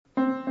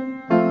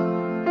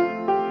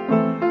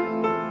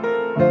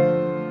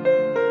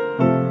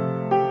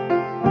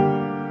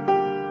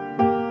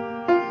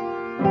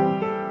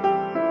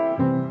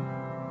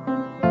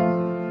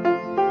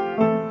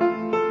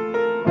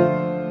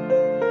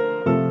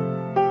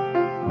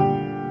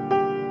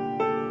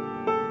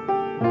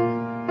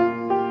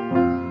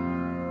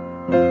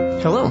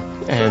Hello,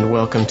 and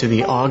welcome to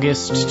the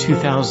August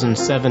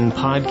 2007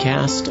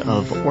 podcast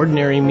of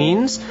Ordinary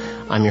Means.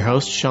 I'm your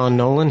host, Sean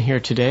Nolan,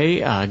 here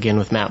today, again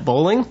with Matt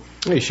Bowling.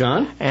 Hey,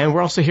 Sean. And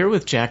we're also here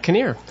with Jack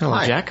Kinnear. Hello,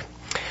 Hi. Jack.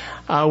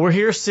 We're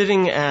here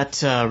sitting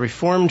at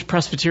Reformed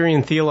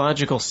Presbyterian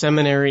Theological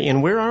Seminary,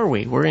 and where are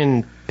we? We're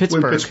in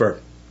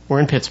Pittsburgh. We're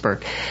in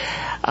Pittsburgh.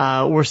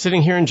 We're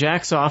sitting here in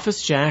Jack's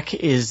office. Jack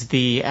is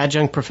the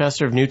adjunct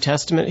professor of New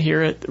Testament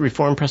here at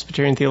Reformed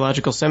Presbyterian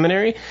Theological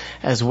Seminary,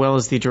 as well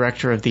as the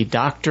director of the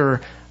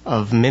Doctor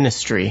of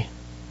Ministry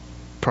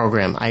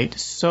program. I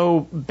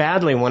so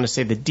badly want to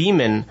say the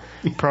Demon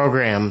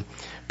program,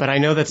 but I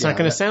know that's not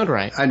going to sound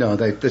right. I know.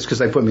 That's because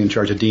they put me in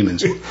charge of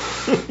demons.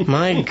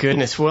 My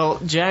goodness. Well,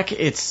 Jack,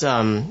 it's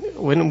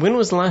when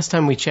was the last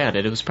time we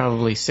chatted? It was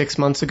probably 6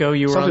 months ago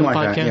you were Something on the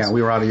like podcast? that. Yeah,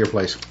 we were out of your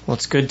place. Well,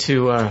 it's good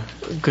to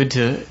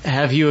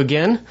have you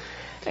again.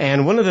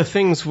 And one of the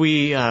things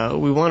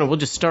we'll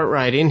just start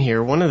right in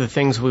here. One of the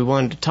things we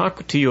wanted to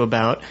talk to you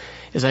about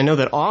is I know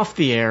that off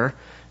the air,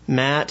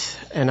 Matt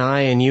and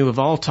I and you have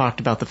all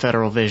talked about the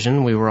Federal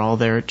Vision. We were all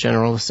there at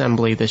General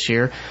Assembly this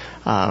year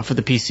for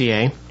the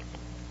PCA.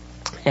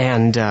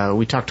 And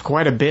we talked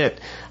quite a bit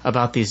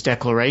about these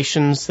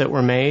declarations that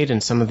were made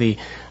and some of the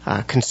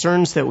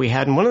concerns that we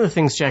had. And one of the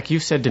things, Jack,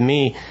 you've said to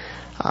me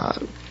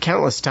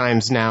countless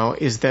times now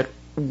is that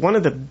one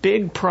of the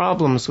big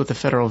problems with the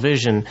Federal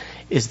Vision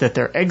is that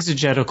their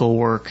exegetical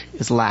work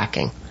is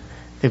lacking.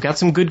 They've got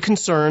some good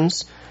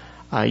concerns.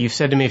 You've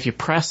said to me if you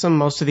press them,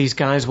 most of these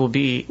guys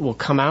will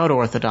come out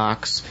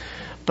orthodox.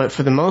 But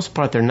for the most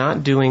part, they're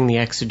not doing the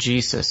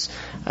exegesis.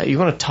 You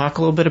want to talk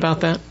a little bit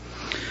about that?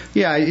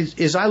 Yeah,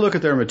 as I look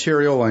at their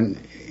material and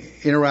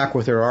interact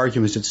with their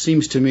arguments, it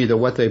seems to me that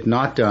what they've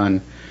not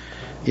done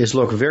is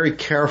look very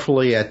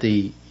carefully at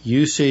the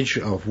usage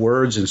of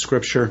words in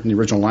Scripture in the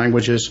original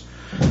languages,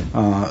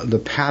 the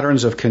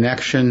patterns of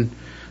connection,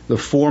 the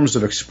forms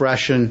of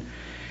expression,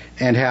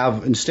 and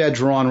have instead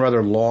drawn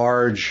rather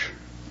large,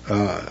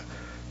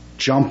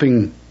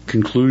 jumping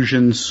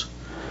conclusions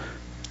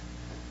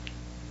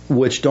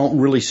which don't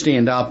really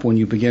stand up when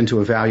you begin to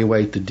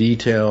evaluate the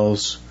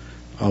details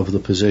of the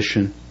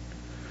position.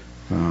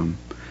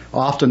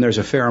 Often there's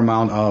a fair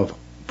amount of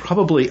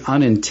probably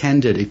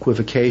unintended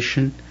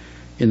equivocation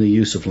in the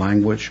use of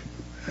language.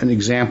 An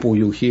example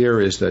you'll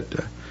hear is that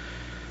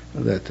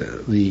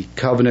the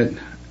covenant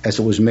as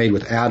it was made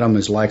with Adam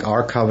is like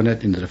our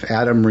covenant, and that if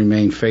Adam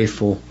remained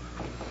faithful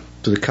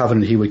to the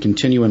covenant, he would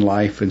continue in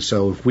life, and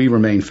so if we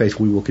remain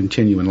faithful, we will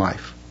continue in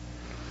life.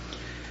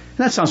 And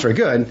that sounds very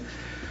good,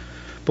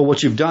 but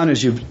what you've done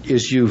is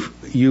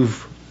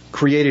you've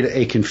created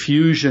a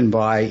confusion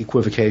by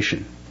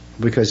equivocation,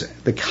 because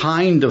the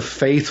kind of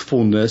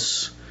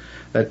faithfulness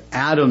that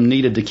Adam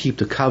needed to keep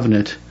the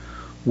covenant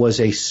was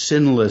a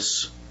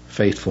sinless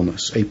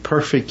faithfulness, a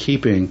perfect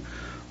keeping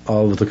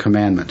of the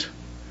commandment.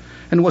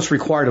 And what's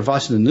required of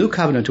us in the new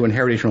covenant to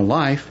inherit eternal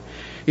life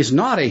is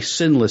not a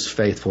sinless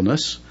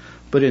faithfulness,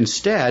 but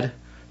instead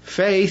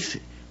faith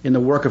in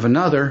the work of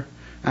another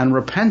and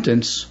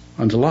repentance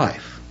unto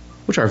life,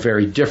 which are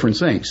very different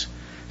things.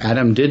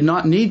 Adam did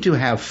not need to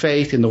have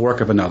faith in the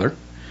work of another,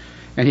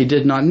 and he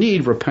did not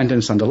need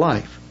repentance unto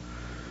life.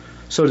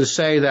 So to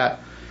say that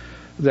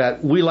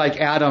we, like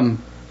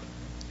Adam,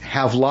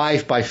 have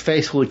life by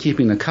faithfully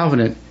keeping the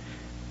covenant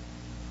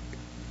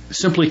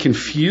simply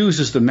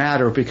confuses the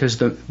matter, because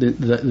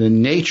the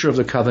nature of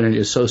the covenant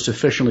is so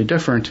sufficiently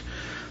different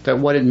that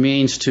what it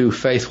means to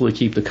faithfully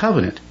keep the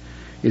covenant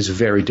is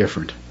very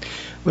different.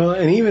 Well,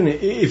 and even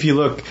if you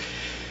look,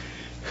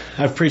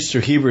 I've preached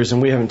through Hebrews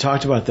and we haven't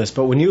talked about this,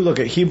 but when you look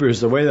at Hebrews,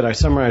 the way that I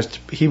summarized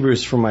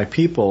Hebrews for my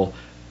people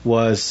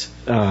was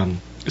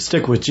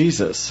stick with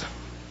Jesus.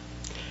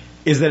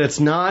 Is that it's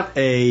not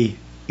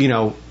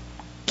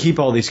keep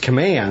all these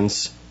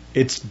commands,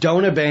 it's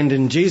don't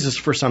abandon Jesus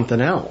for something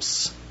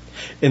else.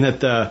 And that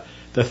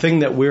the thing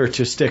that we're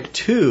to stick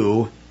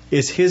to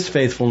is his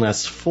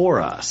faithfulness for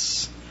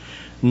us,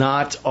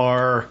 not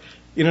our,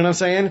 you know what I'm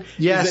saying?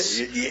 Yes,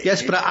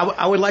 yes, but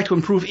I would like to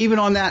improve even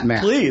on that,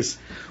 Matt. Please.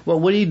 Well,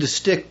 what we need to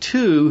stick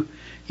to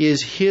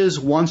is his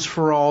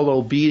once-for-all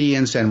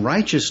obedience and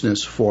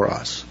righteousness for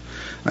us.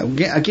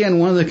 Again,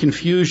 one of the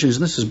confusions,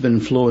 and this has been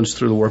influenced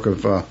through the work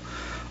of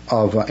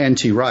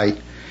N.T. Wright,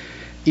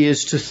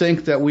 is to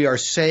think that we are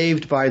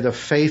saved by the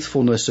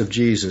faithfulness of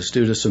Jesus,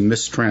 due to some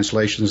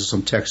mistranslations of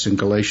some texts in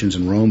Galatians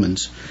and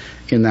Romans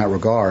in that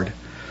regard.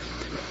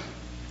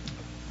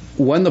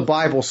 When the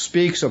Bible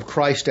speaks of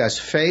Christ as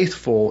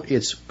faithful,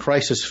 it's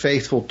Christ is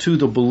faithful to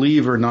the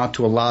believer, not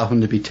to allow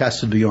him to be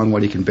tested beyond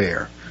what he can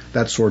bear.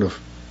 That sort of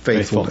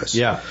faithfulness.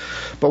 Yeah.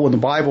 But when the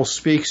Bible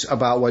speaks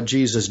about what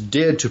Jesus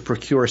did to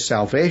procure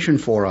salvation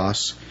for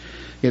us,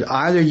 it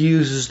either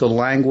uses the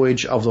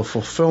language of the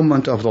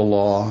fulfillment of the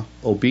law,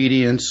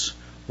 obedience,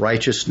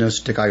 righteousness,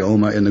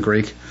 dikaioma in the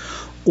Greek,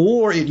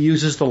 or it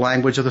uses the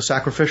language of the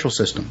sacrificial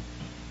system,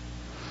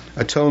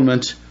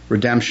 atonement,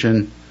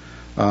 redemption,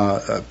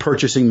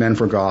 purchasing men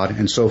for God,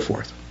 and so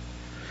forth.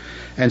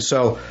 And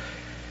so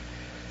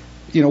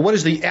what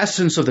is the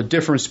essence of the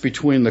difference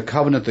between the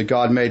covenant that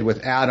God made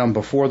with Adam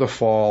before the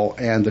fall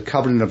and the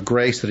covenant of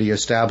grace that he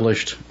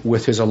established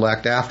with his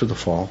elect after the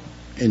fall?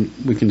 And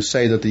we can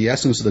say that the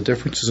essence of the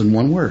difference is in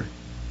one word: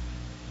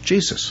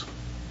 Jesus.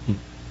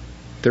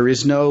 There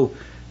is no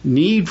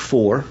need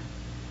for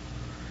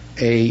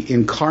a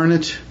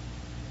incarnate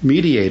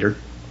mediator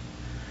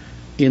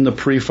in the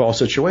pre-fall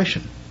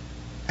situation.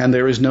 And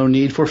there is no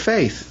need for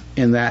faith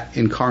in that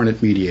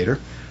incarnate mediator,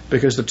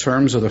 because the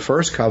terms of the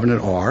first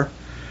covenant are,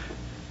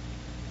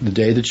 the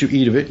day that you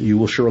eat of it, you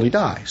will surely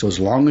die. So as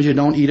long as you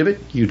don't eat of it,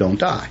 you don't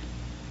die.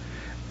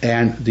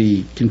 And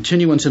the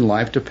continuance in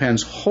life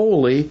depends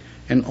wholly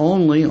and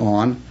only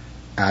on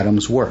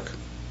Adam's work.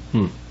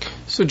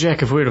 So,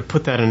 Jack, if we were to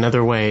put that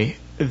another way,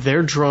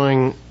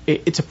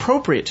 it's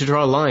appropriate to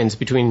draw lines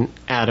between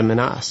Adam and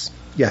us.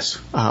 Yes.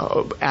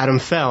 Adam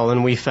fell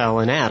and we fell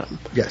in Adam.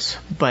 Yes.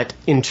 But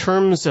in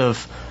terms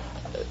of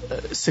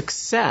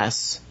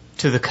success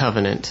to the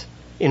covenant,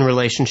 in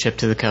relationship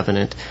to the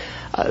covenant,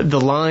 the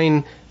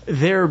line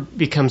there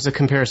becomes a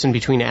comparison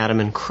between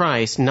Adam and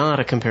Christ, not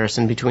a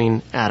comparison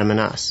between Adam and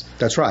us.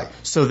 That's right.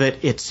 So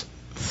that it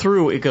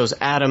goes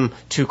Adam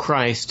to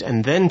Christ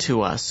and then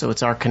to us. So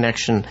it's our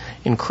connection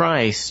in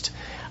Christ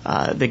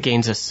that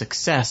gains us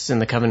success in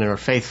the covenant, or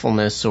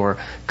faithfulness or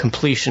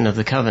completion of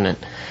the covenant.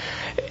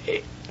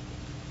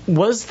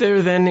 Was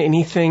there then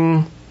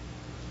anything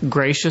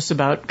gracious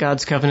about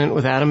God's covenant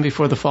with Adam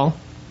before the fall?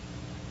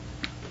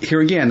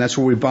 Here again, that's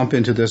where we bump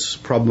into this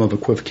problem of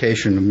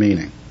equivocation of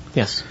meaning.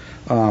 Yes.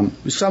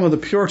 Some of the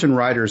Puritan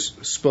writers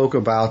spoke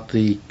about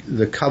the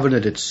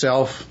covenant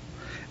itself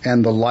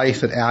and the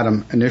life that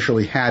Adam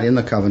initially had in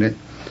the covenant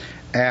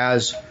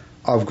as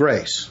of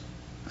grace.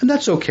 And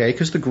that's okay,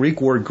 because the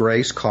Greek word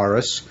grace,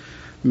 charis,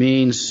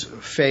 means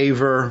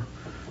favor,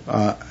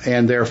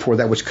 and therefore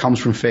that which comes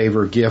from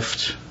favor,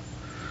 gift,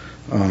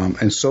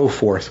 and so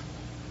forth.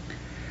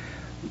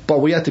 But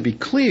we have to be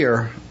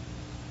clear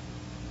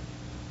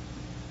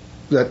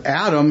that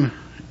Adam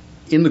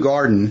in the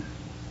garden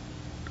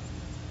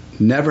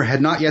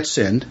had not yet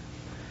sinned,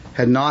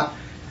 had not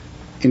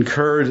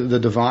incurred the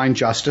divine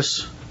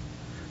justice,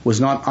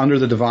 was not under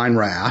the divine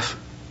wrath,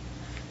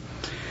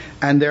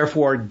 and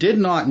therefore did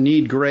not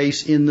need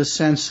grace in the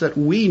sense that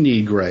we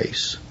need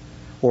grace,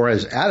 or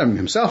as Adam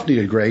himself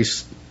needed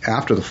grace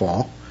after the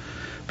fall,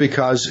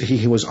 because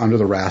he was under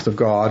the wrath of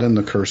God and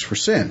the curse for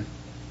sin.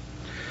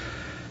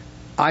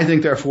 I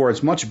think, therefore,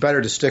 it's much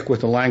better to stick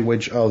with the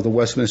language of the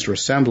Westminster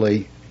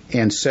Assembly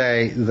and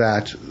say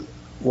that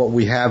what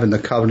we have in the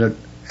covenant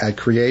at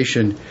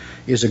creation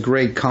is a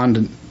great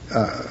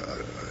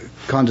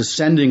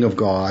condescending of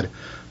God.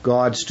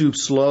 God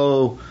stoops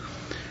low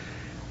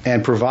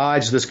and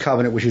provides this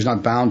covenant, which he's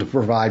not bound to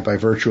provide by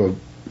virtue of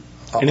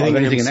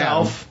anything in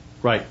Adam.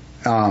 Right.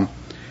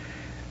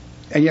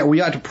 And yet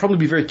we ought to probably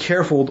be very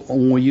careful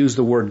when we use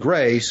the word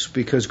grace,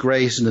 because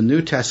grace in the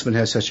New Testament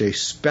has such a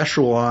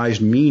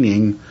specialized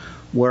meaning,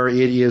 where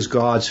it is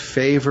God's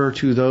favor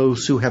to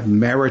those who have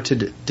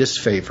merited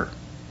disfavor.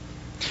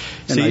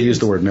 And I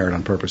used the word merit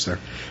on purpose there.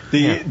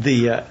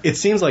 It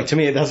seems like to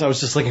me, I was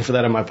just looking for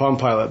that in my Palm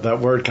Pilot, that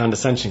word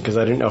condescension, because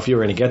I didn't know if you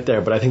were going to get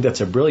there, but I think that's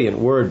a brilliant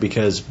word,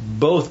 because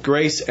both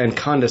grace and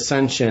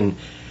condescension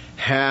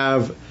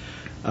have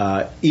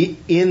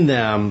in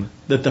them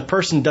that the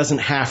person doesn't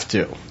have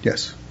to.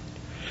 Yes.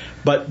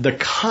 But the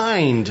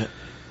kind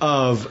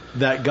of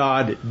that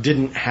God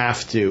didn't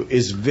have to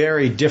is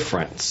very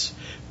different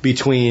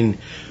between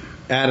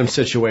Adam's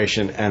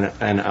situation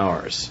and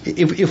ours.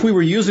 If we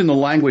were using the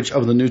language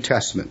of the New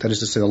Testament, that is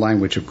to say the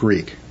language of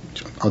Greek,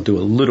 which I'll do a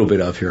little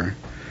bit of here.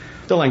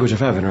 The language of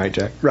heaven, right,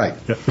 Jack? Right.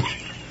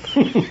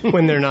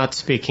 When they're not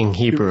speaking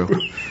Hebrew.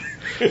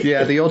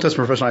 Yeah, the Old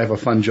Testament professor and I have a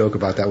fun joke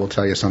about that. We'll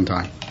tell you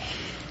sometime.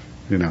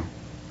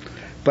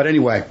 But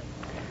anyway,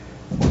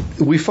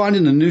 we find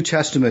in the New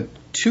Testament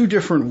two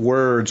different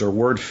words or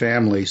word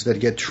families that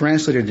get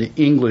translated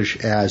into English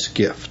as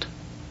gift.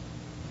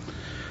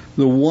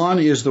 The one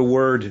is the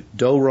word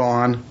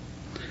doron,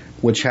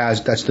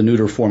 that's the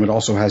neuter form. It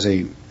also has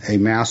a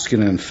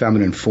masculine and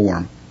feminine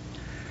form.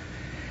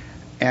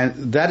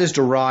 And that is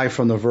derived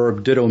from the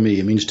verb didomi.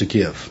 It means to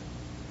give.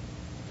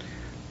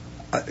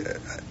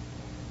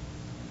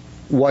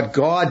 What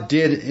God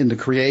did in the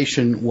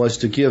creation was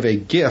to give a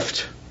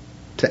gift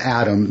to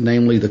Adam,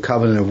 namely the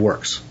covenant of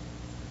works.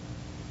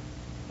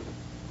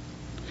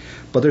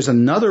 But there's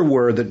another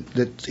word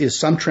that is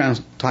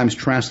sometimes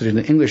translated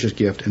in English as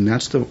gift, and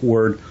that's the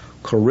word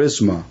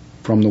charisma,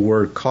 from the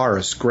word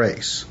charis,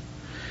 grace.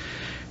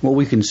 What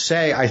we can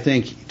say, I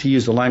think, to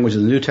use the language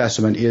of the New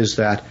Testament, is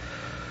that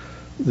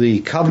the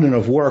covenant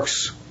of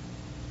works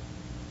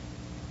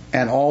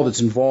and all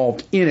that's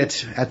involved in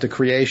it at the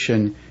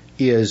creation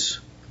is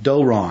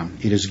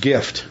doron. It is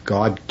gift.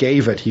 God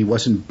gave it. He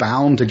wasn't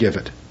bound to give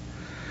it.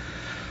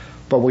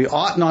 But we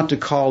ought not to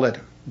call it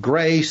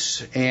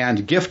grace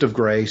and gift of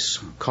grace,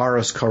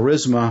 charis,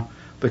 charisma,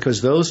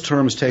 because those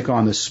terms take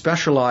on the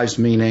specialized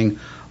meaning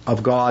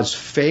of God's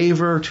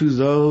favor to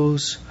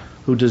those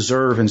who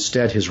deserve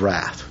instead his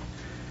wrath.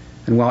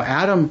 And while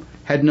Adam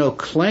had no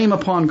claim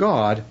upon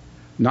God,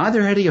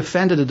 neither had he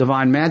offended the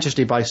divine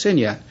majesty by sin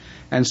yet,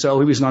 and so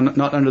he was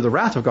not under the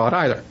wrath of God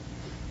either.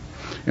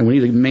 And we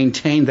need to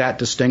maintain that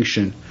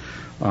distinction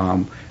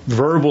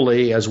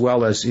verbally as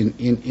well as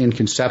in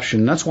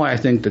conception. And that's why I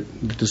think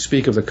that to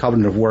speak of the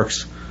covenant of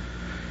works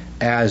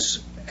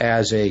as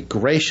a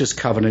gracious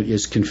covenant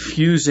is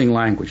confusing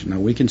language. Now,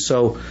 we can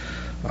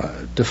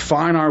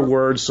define our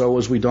words so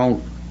as we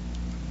don't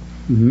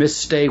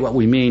misstate what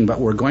we mean, but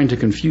we're going to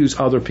confuse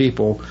other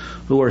people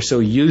who are so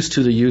used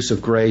to the use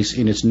of grace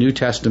in its New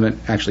Testament,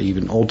 actually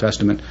even Old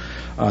Testament,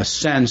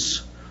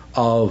 sense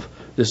of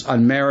this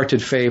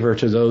unmerited favor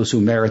to those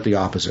who merit the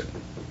opposite.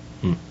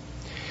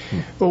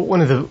 Well,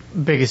 one of the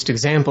biggest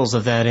examples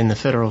of that in the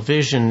Federal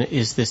Vision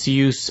is this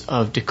use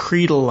of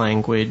decretal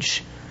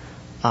language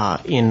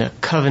in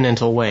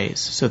covenantal ways.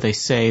 So they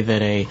say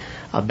that a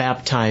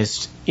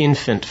baptized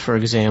infant, for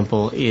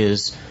example,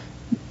 is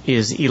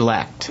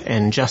elect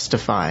and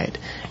justified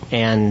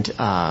and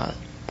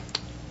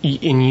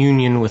in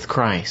union with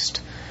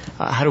Christ.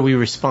 How do we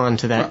respond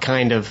to that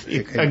kind of,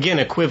 again,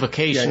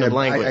 equivocation of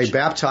language? A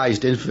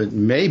baptized infant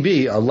may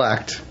be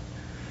elect,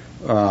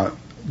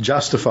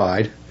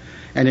 justified,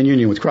 and in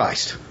union with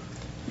Christ.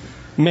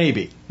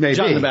 Maybe. Maybe.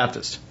 John the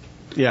Baptist.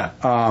 Yeah.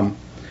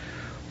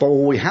 But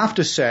what we have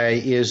to say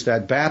is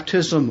that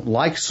baptism,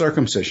 like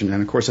circumcision,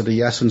 and of course at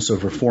the essence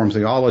of Reformed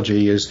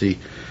theology is the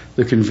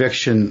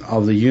conviction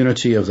of the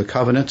unity of the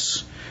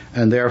covenants,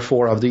 and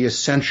therefore of the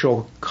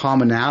essential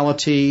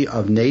commonality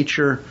of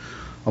nature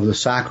of the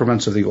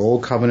sacraments of the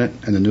Old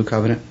Covenant and the New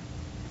Covenant.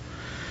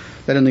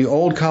 That in the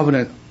Old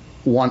Covenant,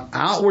 one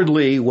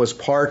outwardly was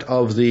part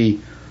of the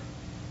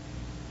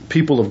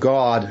people of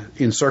God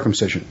in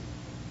circumcision,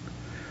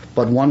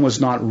 but one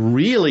was not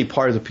really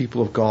part of the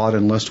people of God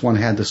unless one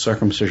had the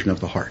circumcision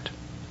of the heart.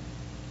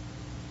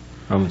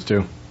 Romans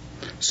 2.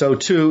 So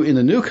too, in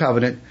the New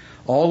Covenant,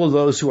 all of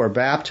those who are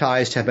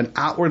baptized have been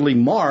outwardly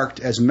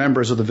marked as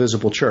members of the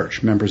visible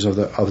church, members of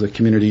the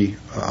community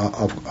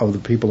of the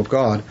people of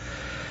God.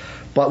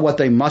 But what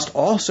they must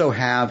also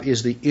have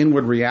is the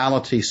inward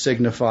reality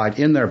signified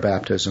in their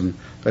baptism,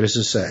 that is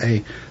to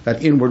say,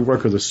 that inward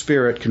work of the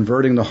Spirit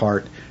converting the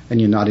heart and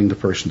uniting the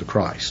person to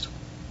Christ.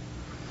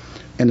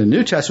 And the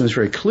New Testament is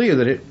very clear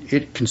that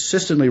it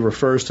consistently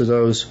refers to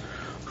those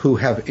who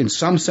have in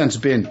some sense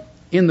been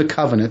in the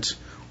covenant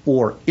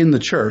or in the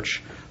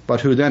church,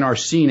 but who then are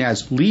seen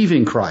as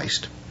leaving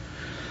Christ.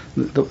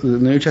 The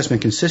New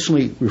Testament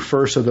consistently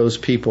refers to those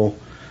people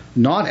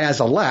not as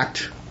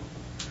elect,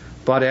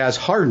 but as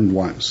hardened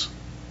ones.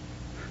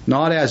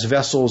 Not as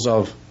vessels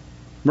of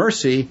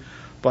mercy,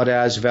 but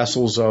as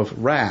vessels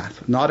of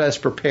wrath. Not as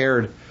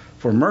prepared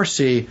for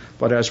mercy,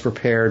 but as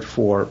prepared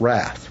for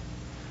wrath.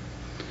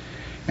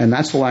 And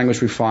that's the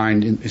language we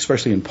find,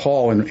 especially in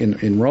Paul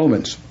in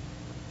Romans.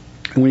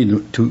 And we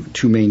need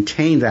to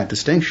maintain that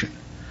distinction.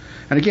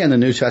 And again, the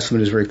New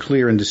Testament is very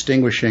clear in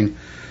distinguishing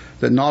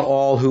that not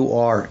all who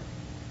are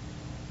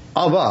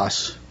of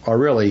us are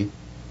really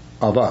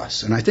of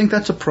us. And I think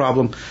that's a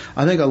problem.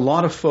 I think a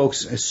lot of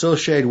folks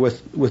associated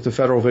with the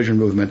Federal Vision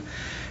movement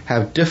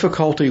have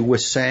difficulty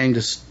with saying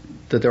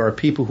that there are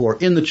people who are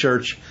in the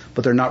church,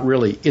 but they're not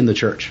really in the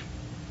church.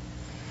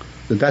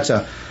 That's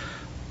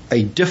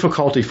a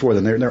difficulty for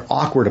them. They're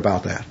awkward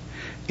about that.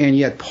 And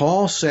yet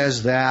Paul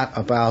says that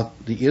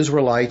about the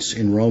Israelites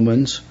in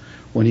Romans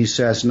when he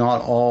says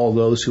not all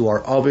those who are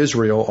of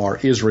Israel are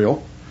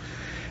Israel.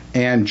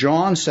 And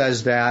John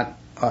says that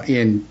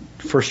in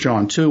 1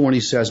 John 2 when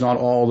he says not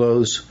all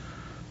those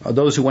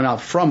who went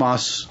out from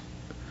us,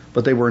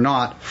 but they were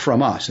not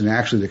from us. And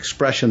actually the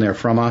expression there,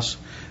 from us,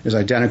 is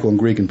identical in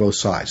Greek in both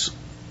sides.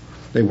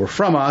 They were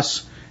from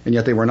us, and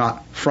yet they were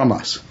not from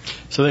us.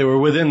 So they were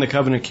within the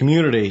covenant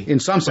community. In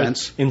some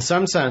sense. In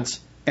some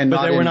sense. And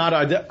but they were not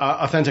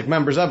authentic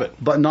members of it.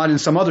 But not in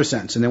some other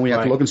sense. And then we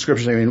have to look in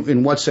Scripture and say,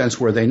 in what sense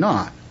were they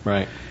not?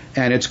 Right.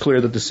 And it's clear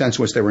that the sense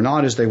in which they were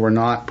not is they were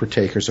not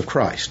partakers of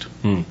Christ.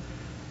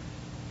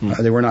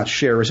 They were not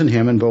sharers in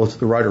Him, and both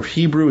the writer of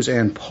Hebrews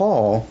and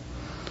Paul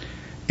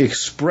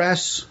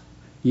express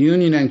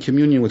union and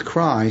communion with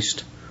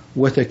Christ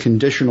with a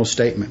conditional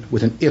statement,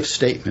 with an if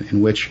statement,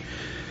 in which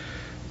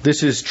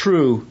this is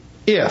true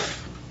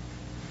if,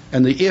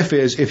 and the if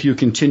is if you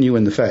continue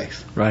in the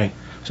faith. Right.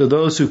 So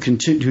those who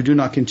do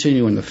not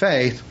continue in the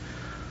faith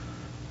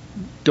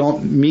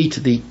don't meet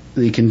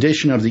the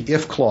condition of the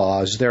if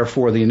clause,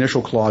 therefore the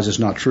initial clause is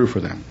not true for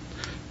them.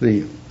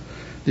 The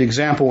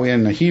example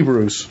in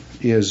Hebrews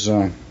is,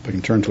 if I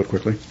can turn to it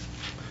quickly.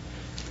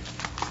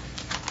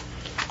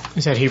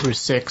 Is that Hebrews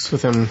 6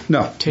 with them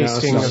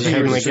tasting of the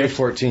heavenly gift?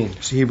 3:14.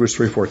 It's Hebrews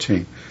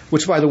 3:14,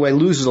 which, by the way,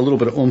 loses a little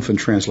bit of oomph in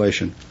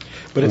translation.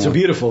 But it's a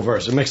beautiful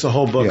verse. It makes the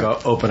whole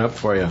book open up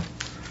for you.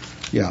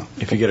 Yeah.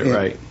 If you get it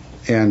right.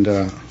 And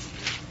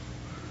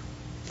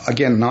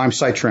again, now I'm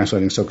sight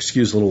translating, so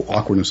excuse the little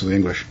awkwardness of the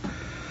English.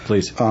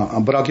 Please.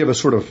 But I'll give a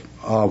sort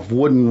of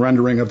wooden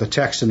rendering of the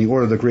text in the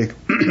order of the Greek.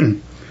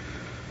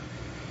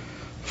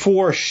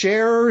 For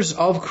sharers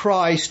of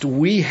Christ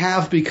we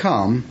have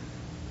become,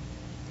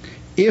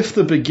 if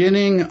the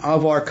beginning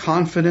of our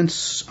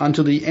confidence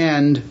unto the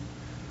end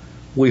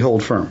we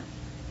hold firm.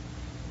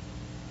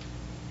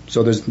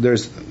 So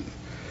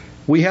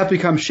we have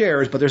become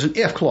sharers, but there's an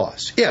if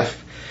clause.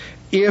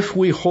 If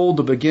we hold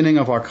the beginning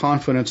of our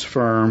confidence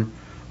firm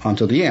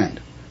unto the end.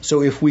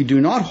 So if we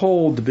do not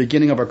hold the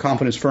beginning of our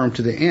confidence firm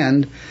to the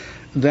end,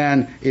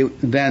 then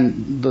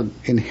the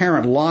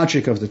inherent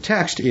logic of the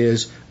text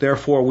is,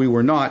 therefore we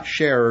were not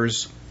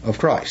sharers of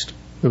Christ.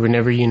 We were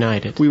never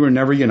united. We were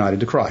never united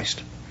to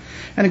Christ.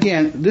 And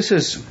again,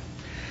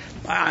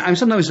 I'm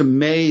sometimes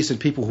amazed at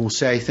people who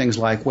say things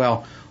like,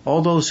 well,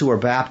 all those who are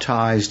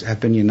baptized have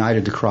been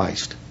united to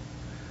Christ.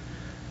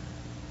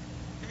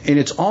 And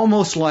it's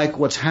almost like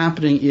what's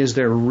happening is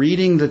they're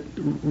reading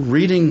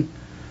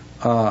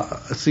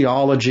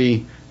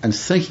theology and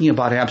thinking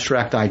about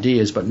abstract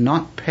ideas, but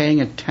not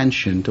paying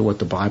attention to what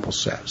the Bible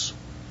says.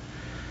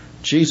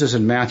 Jesus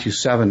in Matthew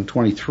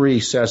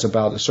 7:23 says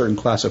about a certain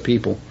class of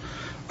people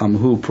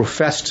who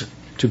professed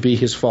to be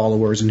his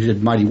followers and who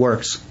did mighty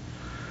works,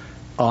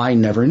 I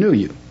never knew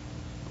you.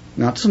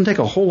 Now, it doesn't take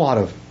a whole lot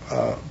of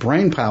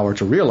brain power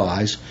to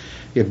realize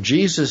if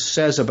Jesus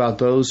says about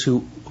those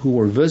who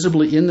were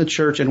visibly in the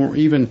church and were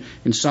even,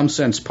 in some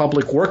sense,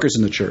 public workers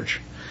in the church,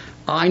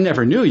 I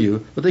never knew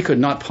you, but they could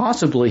not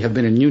possibly have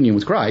been in union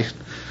with Christ,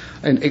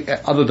 and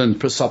other than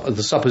the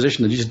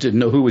supposition that Jesus didn't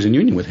know who was in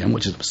union with him,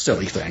 which is a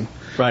silly thing.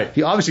 Right.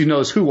 He obviously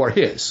knows who are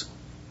his.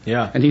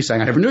 Yeah. And he's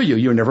saying, I never knew you,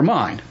 you're never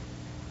mine.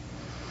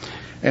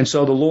 And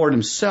so the Lord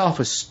himself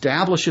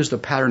establishes the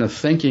pattern of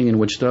thinking in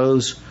which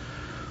those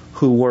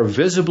who were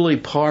visibly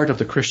part of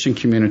the Christian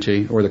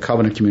community or the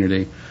covenant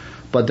community,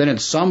 but then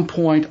at some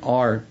point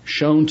are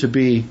shown to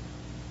be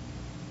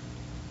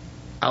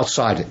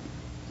outside it,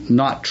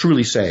 not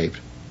truly saved.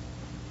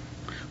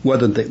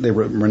 Whether they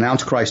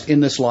renounce Christ in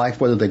this life,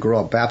 whether they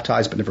grow up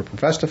baptized but never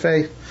profess the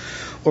faith,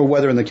 or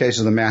whether in the case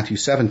of the Matthew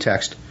 7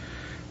 text,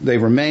 they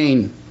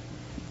remain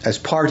as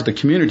part of the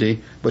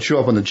community but show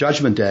up on the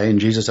judgment day and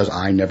Jesus says,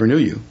 I never knew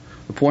you.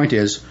 The point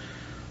is,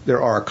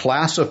 there are a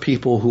class of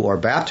people who are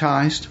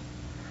baptized,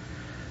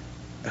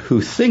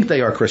 who think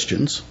they are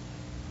Christians,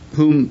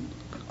 whom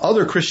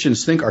other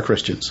Christians think are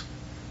Christians,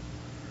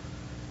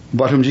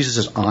 but whom Jesus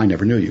says, I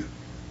never knew you.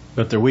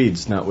 But they're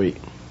weeds, not wheat.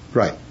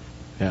 Right.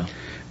 Yeah.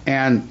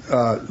 And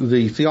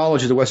the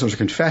theology of the Westminster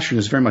Confession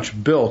is very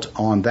much built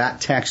on that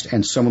text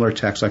and similar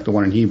texts like the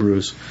one in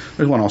Hebrews.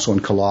 There's one also in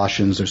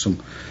Colossians. There's some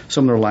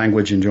similar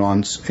language in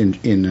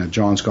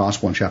John's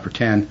Gospel in chapter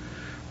 10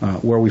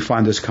 where we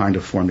find this kind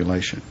of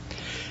formulation.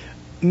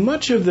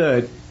 Much of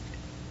the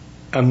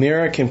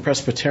American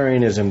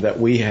Presbyterianism that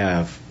we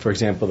have, for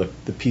example,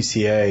 the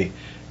PCA,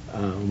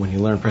 when you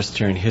learn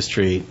Presbyterian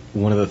history,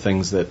 one of the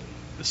things that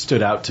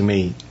stood out to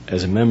me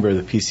as a member of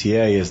the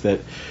PCA is that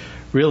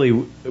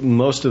really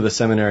most of the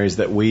seminaries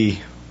that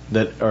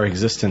are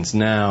existence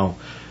now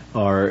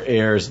are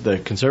heirs, the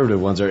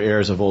conservative ones are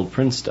heirs of Old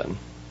Princeton,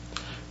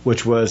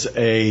 which was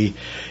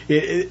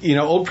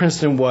Old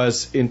Princeton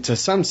was, into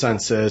some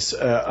senses,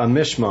 a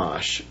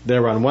mishmash. They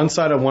were on one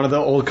side of one of the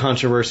old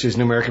controversies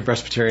in American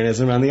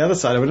Presbyterianism, and on the other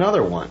side of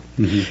another one.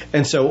 Mm-hmm.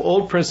 And so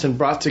Old Princeton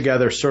brought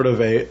together sort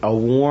of a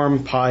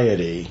warm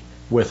piety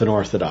with an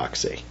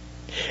orthodoxy.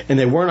 And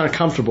they weren't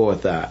uncomfortable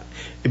with that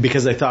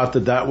because they thought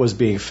that was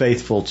being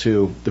faithful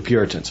to the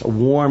Puritans, a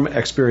warm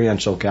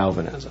experiential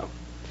Calvinism.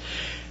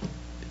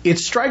 It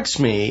strikes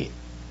me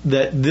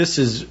that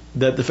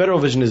the Federal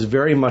Vision is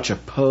very much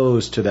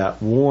opposed to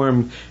that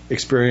warm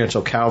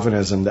experiential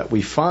Calvinism that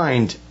we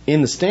find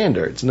in the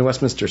standards, in the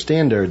Westminster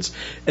Standards,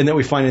 and that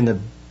we find in the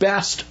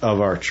best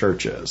of our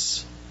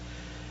churches.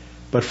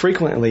 But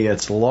frequently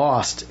it's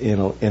lost in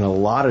a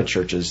lot of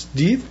churches.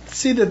 Do you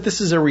see that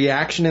this is a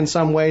reaction in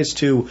some ways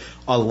to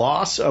a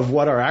loss of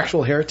what our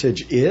actual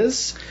heritage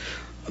is?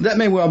 That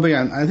may well be.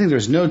 I think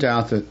there's no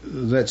doubt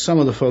that some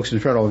of the folks in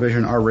Federal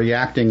Vision are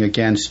reacting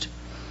against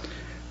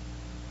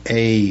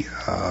a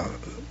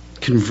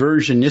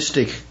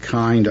conversionistic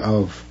kind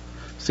of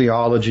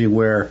theology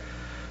where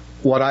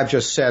what I've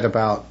just said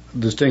about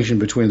the distinction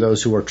between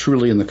those who are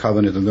truly in the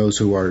covenant and those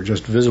who are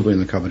just visibly in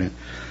the covenant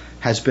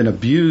has been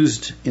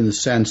abused in the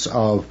sense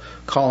of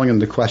calling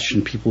into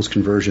question people's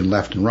conversion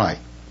left and right.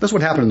 That's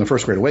what happened in the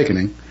First Great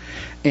Awakening.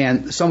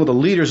 And some of the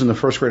leaders in the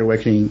First Great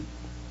Awakening,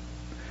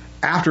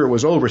 after it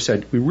was over,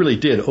 said, we really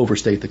did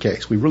overstate the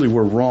case. We really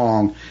were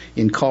wrong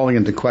in calling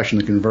into question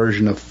the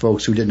conversion of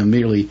folks who didn't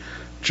immediately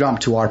jump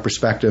to our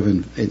perspective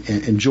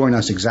and join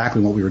us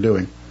exactly what we were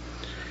doing.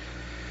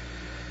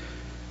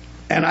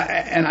 And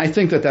I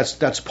think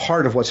that's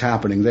part of what's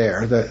happening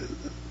there,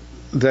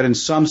 that in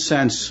some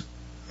sense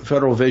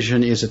Federal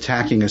Vision is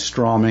attacking a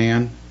straw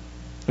man.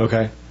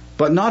 Okay.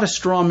 But not a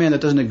straw man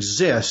that doesn't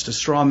exist, a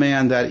straw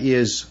man that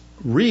is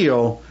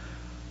real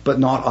but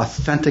not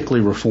authentically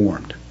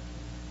reformed.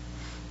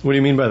 What do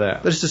you mean by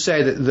that? That is to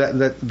say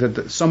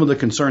that some of the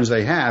concerns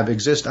they have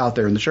exist out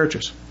there in the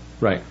churches.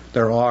 Right.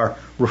 There are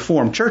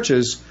Reformed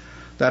churches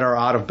that are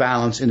out of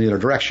balance in the other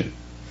direction.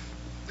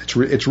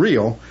 It's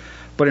real,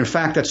 but in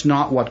fact that's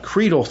not what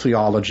creedal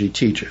theology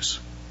teaches.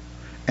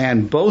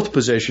 And both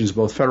positions,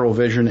 both Federal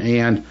Vision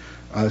and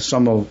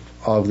some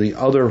of the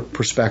other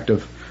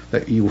perspective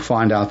that you will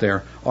find out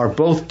there, are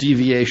both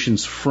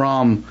deviations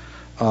from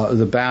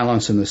the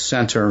balance and the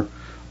center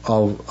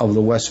of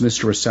the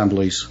Westminster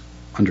Assembly's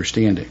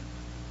understanding.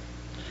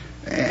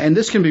 And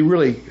this can be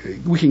really,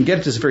 we can get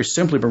at this very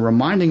simply by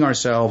reminding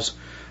ourselves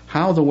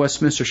how the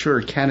Westminster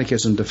Shorter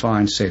Catechism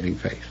defines saving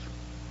faith.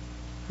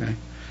 Okay?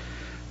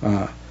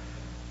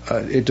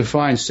 It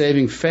defines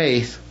saving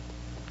faith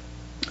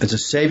as a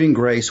saving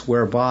grace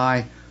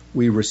whereby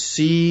we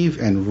receive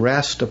and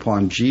rest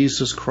upon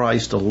Jesus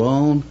Christ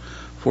alone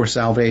for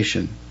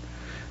salvation,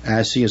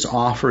 as He is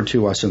offered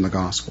to us in the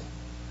gospel.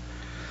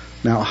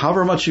 Now,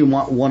 however much you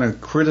want to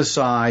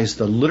criticize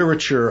the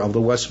literature of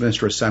the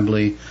Westminster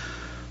Assembly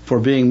for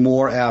being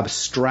more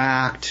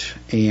abstract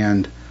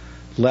and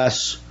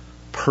less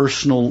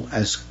personal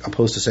as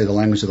opposed to, say, the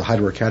language of the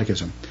Heidelberg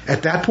Catechism,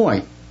 at that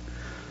point,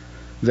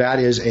 that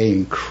is an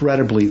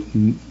incredibly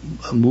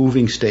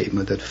moving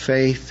statement that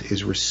faith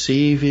is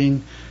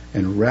receiving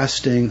and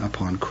resting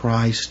upon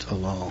Christ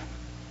alone.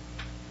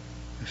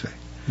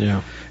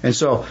 Yeah. And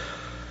so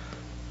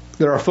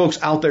there are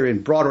folks out there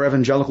in broader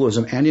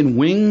evangelicalism and in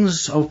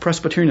wings of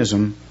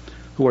Presbyterianism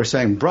who are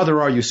saying, brother,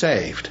 are you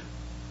saved?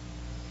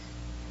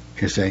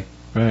 You see?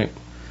 Right.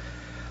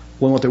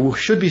 When what they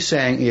should be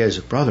saying is,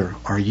 brother,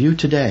 are you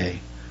today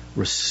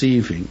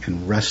receiving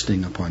and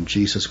resting upon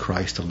Jesus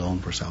Christ alone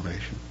for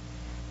salvation?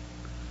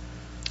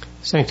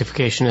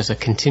 Sanctification is a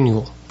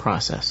continual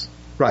process.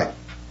 Right.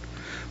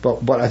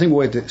 But I think what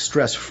we have to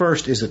stress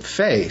first is that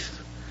faith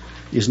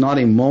is not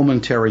a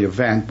momentary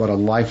event, but a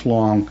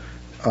lifelong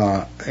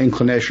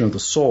inclination of the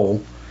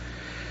soul.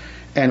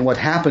 And what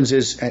happens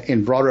is,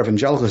 in broader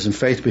evangelicalism,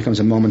 faith becomes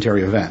a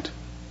momentary event.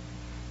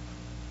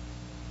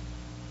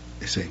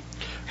 You see,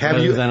 have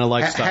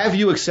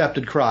you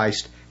accepted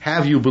Christ?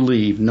 Have you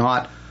believed?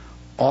 Not,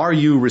 are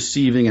you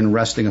receiving and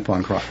resting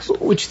upon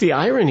Christ? Which the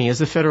irony is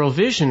the Federal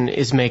Vision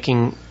is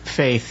making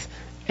faith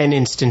an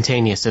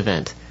instantaneous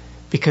event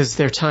because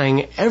they're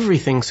tying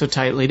everything so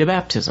tightly to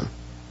baptism.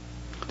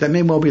 That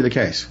may well be the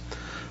case.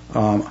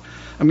 I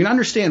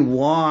understand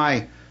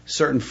why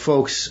certain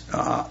folks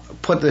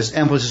put this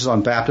emphasis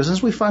on baptism.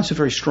 We find some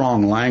very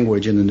strong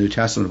language in the New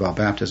Testament about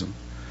baptism.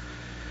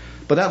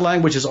 But that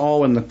language is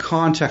all in the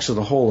context of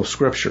the whole of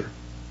Scripture.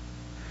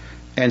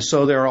 And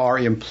so there are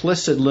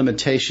implicit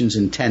limitations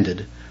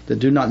intended that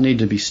do not need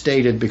to be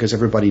stated because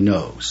everybody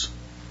knows.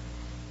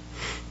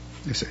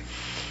 You see.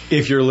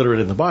 If you're literate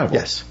in the Bible.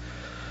 Yes.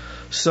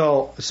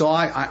 So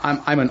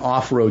I'm an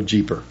off-road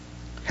jeeper.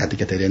 Had to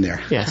get that in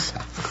there. Yes.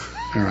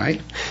 All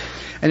right.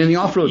 And in the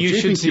off-road jeeping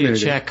community, you should see a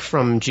check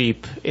from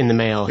Jeep in the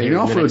mail here in the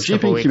off-road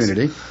jeeping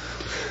community,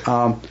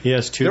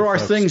 there are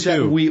things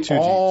that we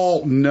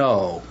all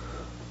know.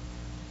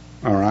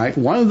 All right.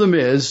 One of them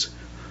is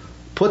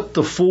put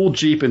the full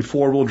Jeep in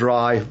four-wheel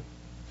drive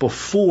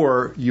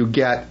before you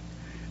get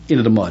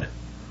into the mud.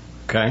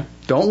 Okay.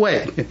 Don't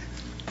wait.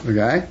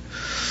 Okay.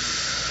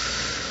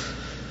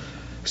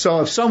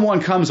 So if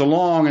someone comes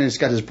along and he's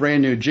got his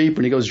brand new Jeep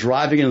and he goes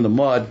driving into the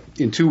mud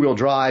in two-wheel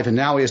drive and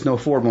now he has no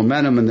forward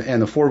momentum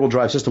and the four-wheel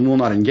drive system will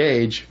not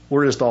engage,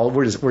 we're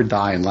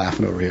dying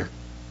laughing over here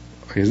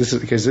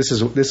because this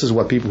is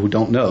what people who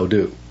don't know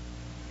do.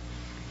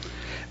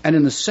 And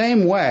in the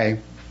same way,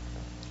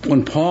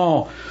 when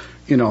Paul,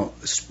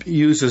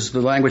 uses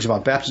the language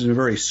about baptism in a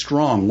very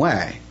strong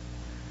way,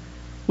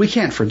 we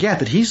can't forget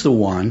that he's the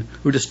one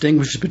who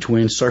distinguishes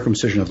between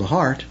circumcision of the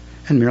heart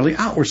and merely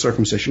outward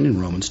circumcision in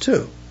Romans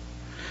 2.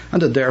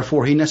 And that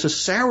therefore he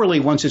necessarily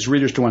wants his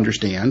readers to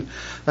understand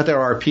that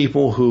there are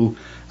people who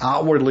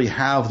outwardly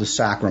have the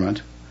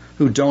sacrament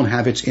who don't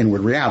have its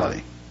inward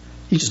reality.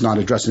 He's just not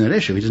addressing that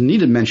issue. He doesn't need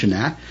to mention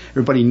that.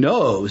 Everybody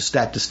knows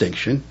that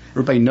distinction.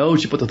 Everybody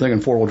knows you put the thing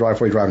in four-wheel drive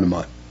before you drive in the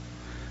mud.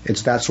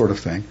 It's that sort of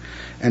thing.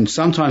 And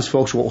sometimes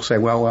folks will say,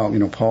 well,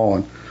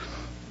 Paul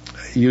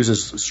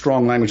uses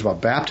strong language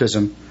about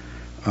baptism,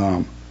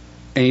 and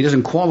he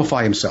doesn't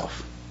qualify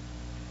himself.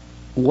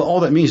 Well, all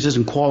that means he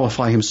doesn't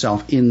qualify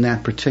himself in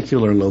that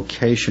particular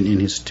location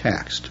in his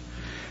text.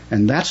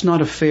 And that's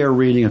not a fair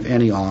reading of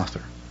any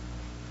author.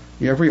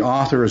 Every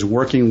author is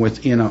working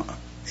within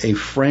a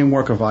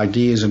framework of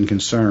ideas and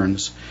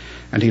concerns,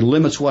 and he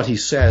limits what he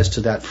says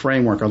to that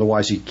framework,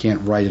 otherwise he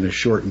can't write in a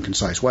short and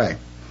concise way.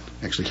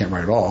 Actually can't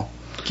write at all.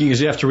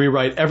 Because you have to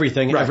rewrite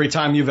everything every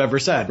time you've ever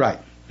said. Right.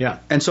 Yeah.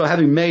 And so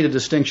having made a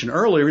distinction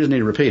earlier, he doesn't need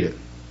to repeat it.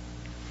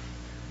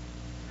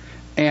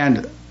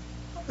 And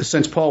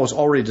since Paul has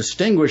already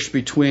distinguished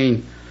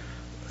between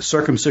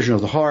circumcision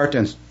of the heart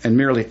and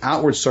merely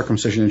outward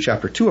circumcision in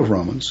chapter 2 of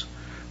Romans,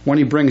 when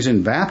he brings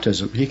in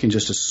baptism, he can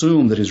just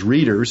assume that his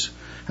readers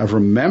have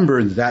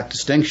remembered that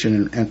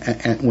distinction.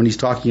 And when he's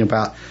talking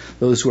about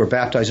those who are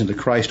baptized into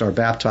Christ are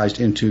baptized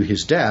into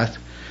his death,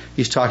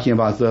 he's talking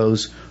about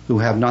those who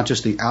have not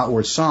just the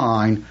outward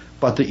sign,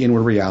 but the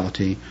inward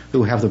reality,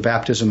 who have the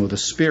baptism of the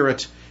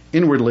Spirit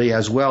inwardly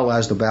as well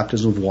as the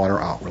baptism of water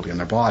outwardly in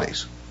their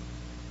bodies.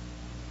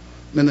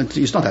 And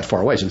it's not that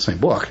far away. It's in the same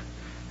book.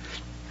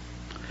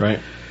 Right.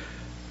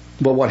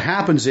 But what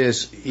happens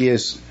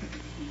is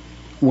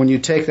when you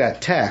take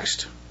that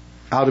text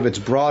out of its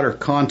broader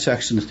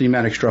context in the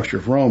thematic structure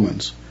of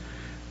Romans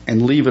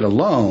and leave it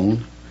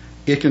alone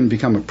it can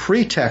become a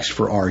pretext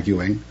for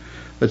arguing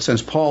that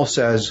since Paul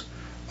says,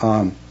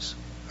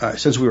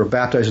 since we were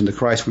baptized into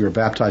Christ, we were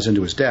baptized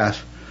into his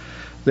death,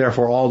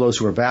 therefore all those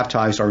who are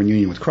baptized are in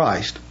union with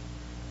Christ.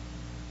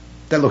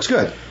 That looks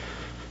good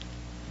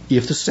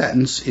if the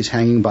sentence is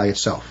hanging by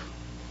itself,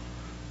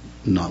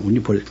 not when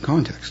you put it in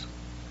context.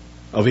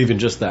 Of even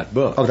just that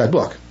book. Of that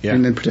book, yeah.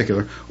 And in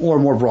particular, or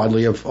more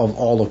broadly of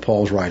all of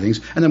Paul's writings,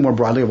 and then more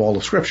broadly of all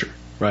of Scripture.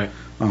 Right.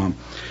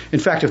 In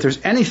fact, if there's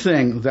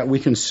anything that we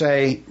can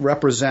say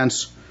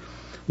represents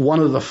one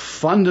of the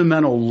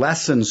fundamental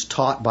lessons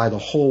taught by the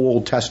whole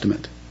Old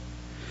Testament,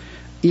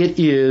 it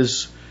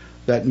is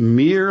that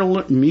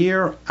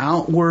mere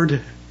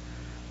outward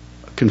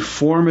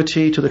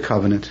conformity to the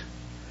covenant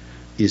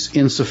is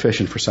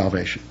insufficient for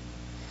salvation.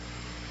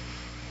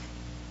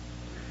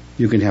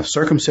 You can have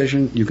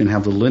circumcision, you can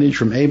have the lineage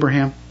from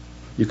Abraham,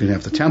 you can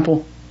have the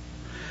temple,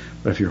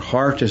 but if your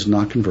heart is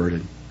not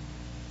converted,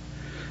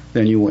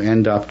 then you will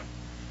end up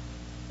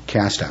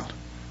cast out.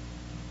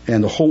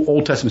 And the whole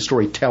Old Testament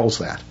story tells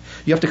that.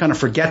 You have to kind of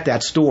forget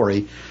that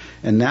story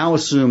and now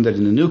assume that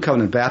in the New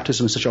Covenant,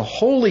 baptism is such a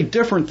wholly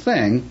different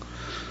thing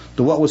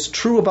than what was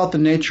true about the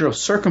nature of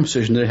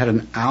circumcision, that it had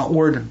an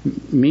outward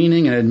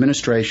meaning and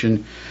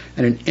administration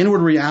and an inward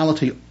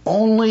reality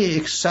only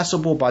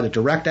accessible by the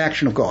direct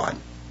action of God.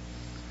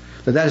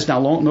 That is now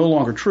no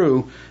longer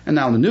true. And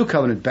now in the New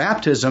Covenant,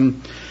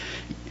 baptism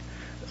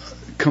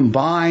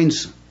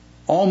combines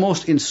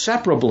almost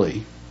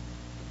inseparably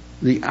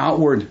the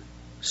outward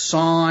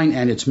sign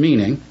and its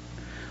meaning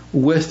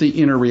with the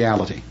inner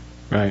reality.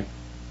 Right.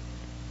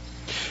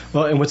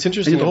 Well, and what's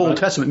interesting, the Old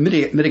Testament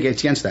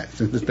mitigates against that.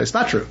 That's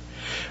not true.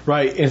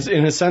 Right.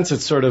 In a sense,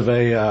 it's sort of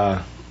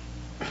a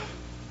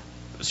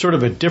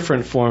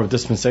different form of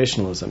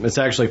dispensationalism. It's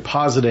actually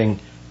positing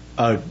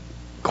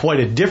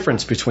quite a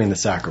difference between the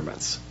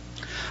sacraments.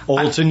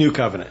 Old to New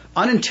Covenant.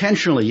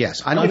 Unintentionally,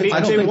 yes. I don't think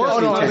they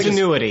want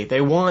continuity.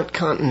 They want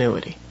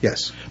continuity.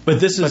 Yes. But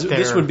this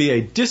would be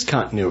a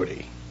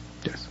discontinuity.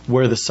 Yes.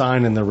 Where the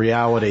sign and the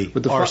reality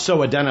are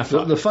so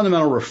identified. The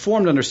fundamental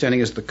Reformed understanding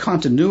is the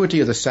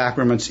continuity of the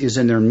sacraments is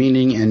in their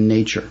meaning and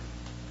nature,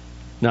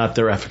 not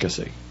their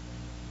efficacy.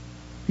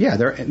 Yeah,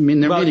 their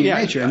meaning and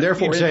nature, and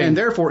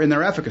therefore in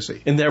their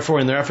efficacy. And therefore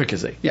in their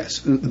efficacy.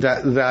 Yes,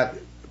 that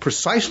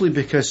precisely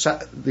because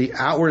the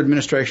outward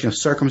administration of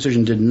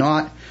circumcision did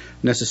not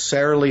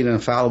necessarily and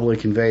infallibly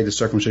convey the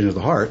circumcision of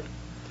the heart.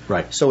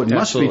 Right. So it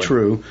must be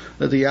true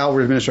that the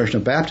outward administration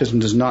of baptism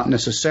does not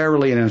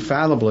necessarily and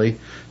infallibly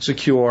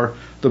secure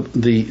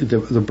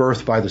the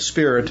birth by the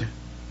Spirit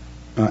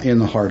in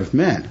the heart of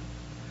men,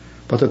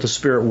 but that the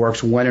Spirit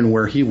works when and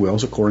where He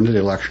wills according to the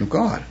election of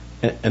God.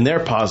 And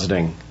they're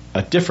positing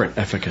a different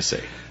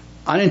efficacy.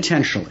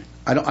 Unintentionally.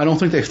 I don't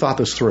think they've thought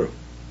this through.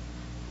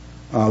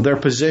 Their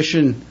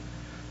position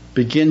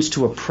begins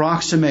to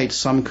approximate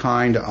some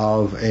kind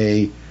of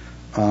a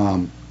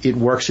it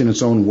works in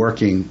its own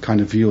working kind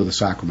of view of the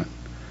sacrament.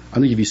 I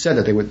think if you said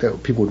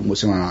that, people would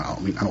say, I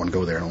don't want to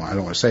go there. I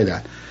don't want to say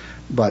that.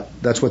 But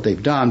that's what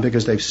they've done,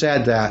 because they've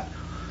said that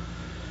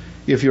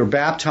if you're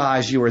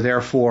baptized, you are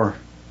therefore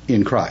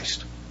in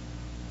Christ.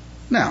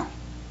 Now,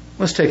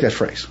 let's take that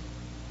phrase.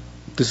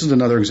 This is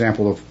another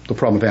example of the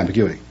problem of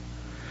ambiguity.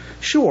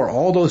 Sure,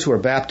 all those who are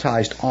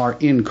baptized are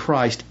in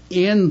Christ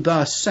in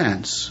the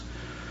sense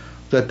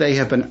that they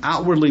have been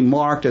outwardly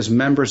marked as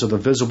members of the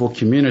visible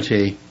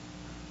community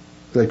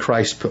that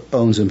Christ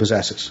owns and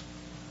possesses.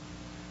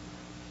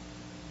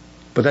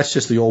 But that's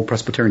just the old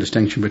Presbyterian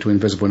distinction between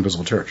visible and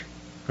invisible church.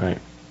 Right.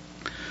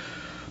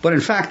 But in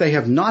fact, they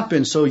have not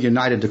been so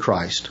united to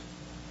Christ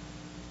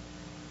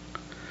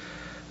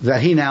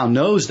that He now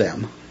knows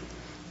them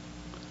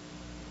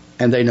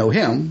and they know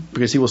Him,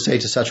 because He will say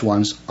to such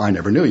ones, I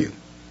never knew you.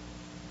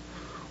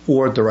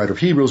 Or the writer of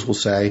Hebrews will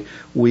say,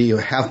 we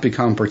have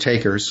become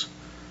partakers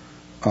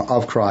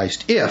of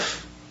Christ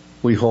if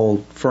we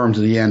hold firm to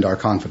the end our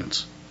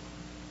confidence.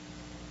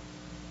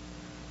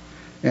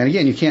 And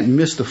again, you can't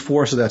miss the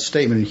force of that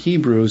statement in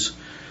Hebrews.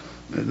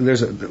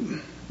 There's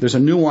a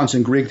nuance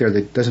in Greek there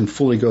that doesn't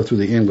fully go through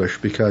the English,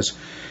 because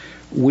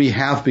we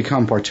have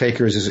become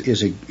partakers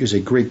is a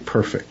Greek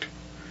perfect.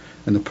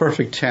 And the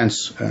perfect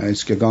tense,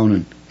 it's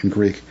gegonen in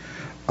Greek,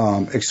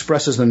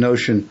 expresses the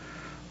notion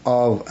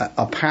of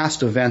a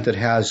past event that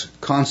has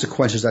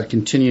consequences that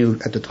continue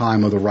at the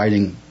time of the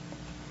writing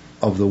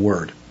of the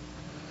word.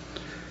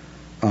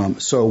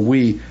 So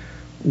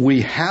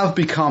we have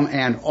become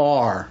and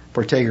are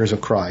partakers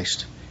of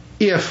Christ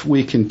if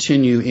we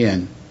continue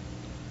in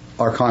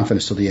our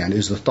confidence to the end,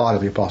 is the thought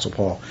of the Apostle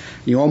Paul.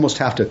 You almost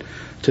have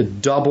to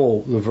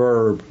double the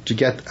verb to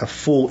get a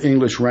full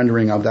English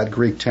rendering of that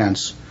Greek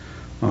tense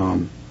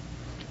when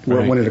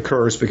it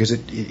occurs, because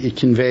it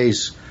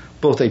conveys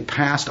both a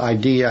past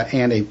idea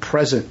and a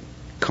present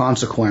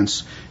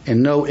consequence,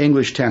 and no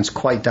English tense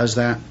quite does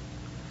that.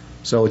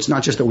 So it's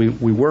not just that we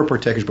were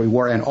partakers, but we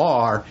were and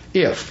are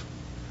if.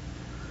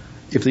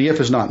 If the if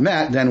is not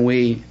met, then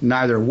we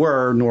neither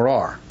were nor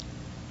are.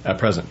 At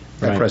present.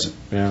 At present.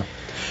 Yeah.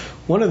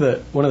 One of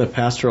the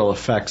pastoral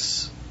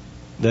effects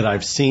that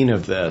I've seen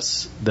of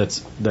this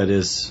that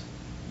is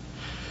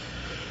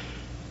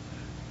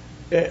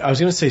I was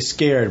going to say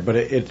scared, but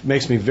it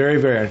makes me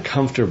very, very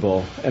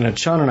uncomfortable. And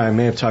Sean and I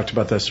may have talked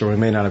about this, or we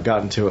may not have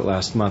gotten to it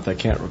last month. I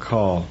can't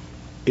recall.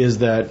 Is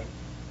that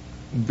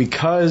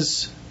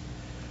because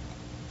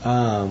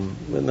let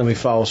me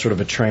follow sort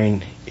of a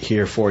train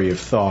here for you of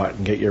thought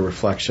and get your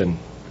reflection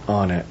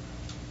on it.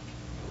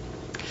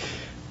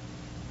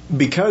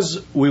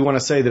 Because we want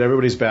to say that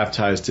everybody's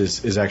baptized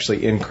is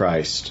actually in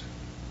Christ.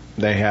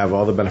 They have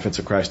all the benefits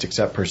of Christ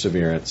except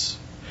perseverance.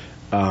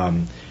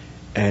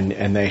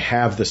 And they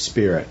have the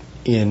Spirit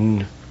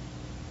in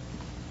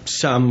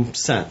some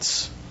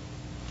sense.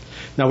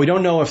 Now, we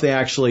don't know if they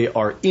actually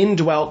are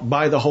indwelt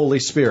by the Holy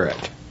Spirit,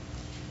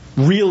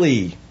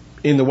 really,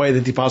 in the way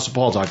that the Apostle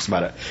Paul talks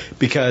about it,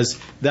 because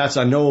that's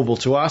unknowable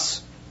to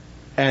us,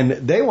 and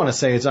they want to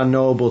say it's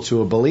unknowable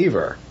to a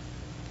believer.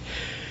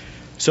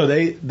 So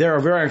they're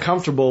very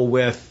uncomfortable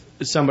with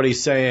somebody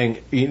saying,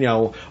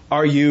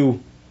 are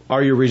you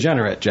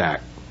regenerate,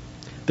 Jack?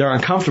 They're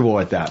uncomfortable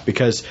with that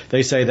because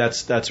they say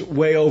that's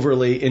way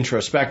overly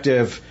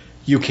introspective.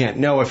 You can't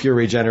know if you're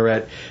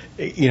regenerate.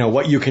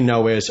 What you can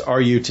know is,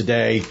 are you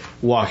today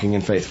walking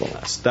in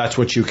faithfulness? That's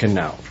what you can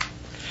know.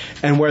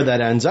 And where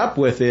that ends up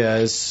with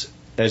is,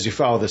 as you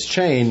follow this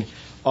chain,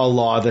 a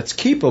law that's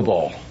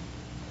keepable.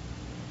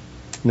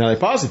 Now they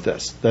posit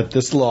this, that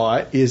this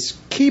law is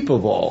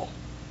keepable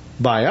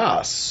by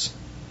us.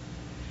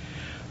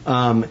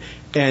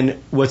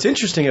 And what's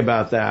interesting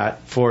about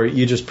that, for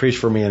you just preached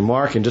for me in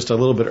Mark, and just a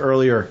little bit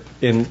earlier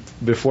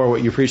before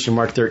what you preached in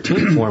Mark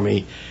 13 for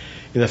me,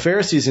 the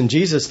Pharisees in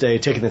Jesus' day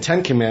taking the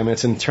 10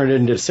 Commandments and turned it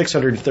into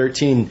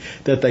 613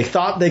 that they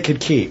thought they could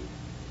keep.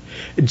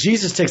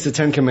 Jesus takes the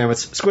 10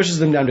 Commandments, squishes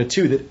them down to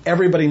 2 that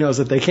everybody knows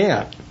that they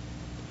can't.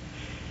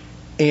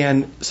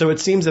 And so it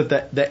seems that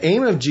the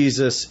aim of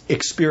Jesus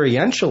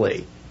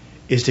experientially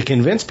is to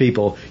convince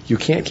people you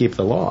can't keep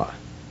the law.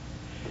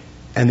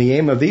 And the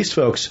aim of these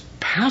folks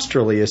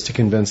pastorally is to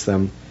convince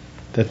them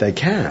that they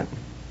can.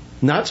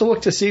 Not to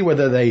look to see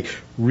whether they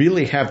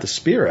really have the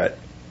Spirit,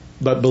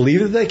 but believe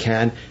that they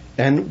can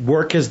and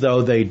work as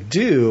though they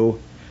do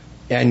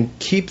and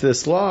keep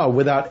this law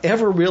without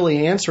ever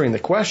really answering the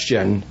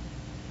question,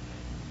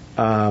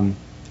 am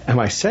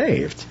I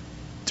saved?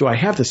 Do I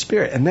have the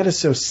Spirit? And that is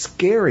so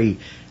scary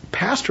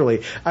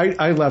pastorally.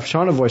 I left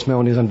Sean a voicemail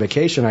when he was on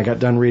vacation. I got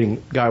done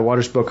reading Guy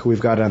Waters' book, who we've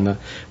got him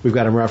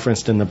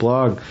referenced in the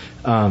blog.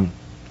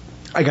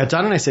 I got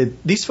done and I said,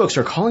 these folks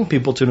are calling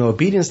people to an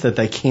obedience that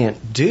they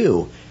can't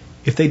do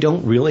if they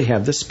don't really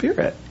have the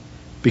Spirit,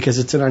 because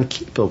it's an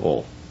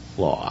unkeepable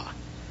law.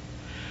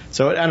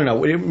 So I don't know.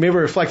 Maybe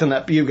reflect on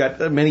that. You've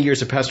got many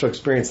years of pastoral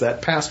experience.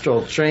 That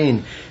pastoral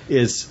train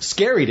is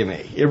scary to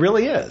me. It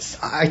really is.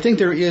 I think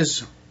there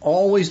is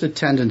always the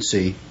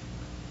tendency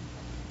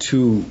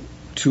to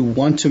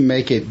want to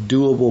make it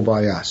doable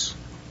by us.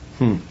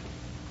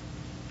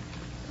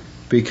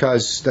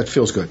 Because that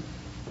feels good.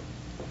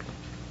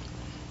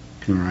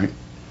 All right.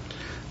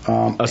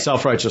 A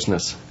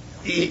self-righteousness.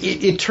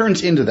 It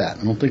turns into that.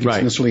 I don't think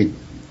it's necessarily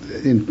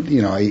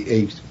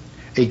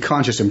a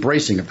conscious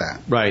embracing of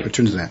that. Right. It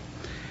turns into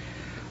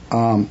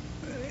that.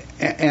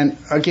 And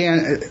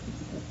again,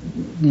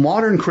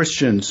 modern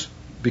Christians,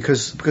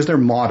 because they're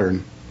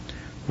modern,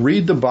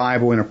 read the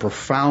Bible in a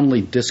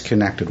profoundly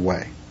disconnected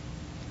way.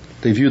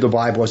 They view the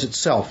Bible as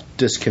itself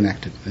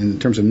disconnected. In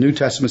terms of New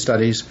Testament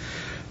studies,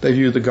 they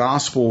view the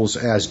Gospels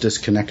as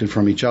disconnected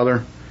from each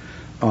other,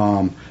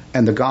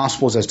 and the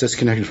Gospels as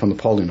disconnected from the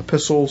Pauline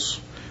epistles.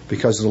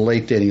 Because of the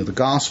late dating of the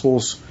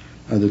Gospels,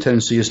 the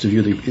tendency is to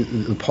view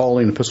the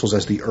Pauline epistles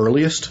as the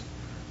earliest,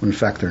 when in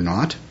fact they're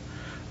not.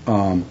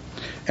 And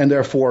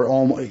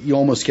therefore, you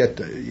almost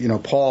get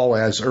Paul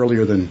as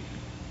earlier than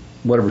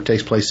whatever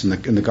takes place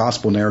in the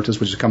gospel narratives,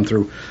 which has come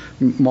through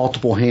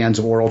multiple hands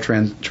of oral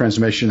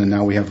transmission, and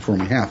now we have the form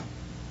we have.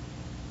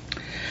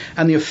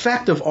 And the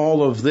effect of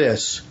all of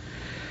this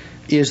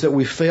is that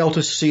we fail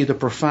to see the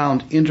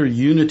profound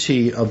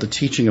interunity of the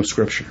teaching of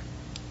Scripture.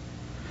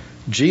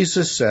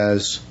 Jesus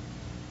says,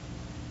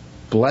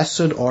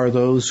 "Blessed are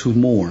those who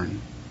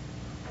mourn,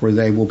 for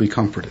they will be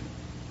comforted."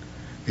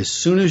 As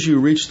soon as you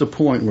reach the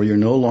point where you're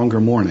no longer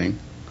mourning,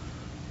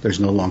 there's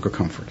no longer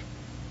comfort.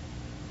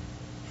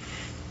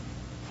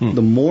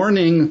 The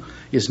mourning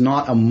is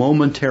not a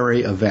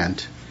momentary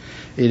event.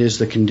 It is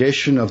the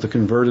condition of the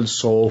converted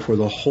soul for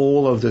the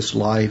whole of this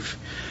life,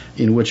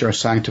 in which our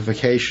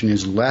sanctification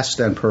is less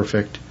than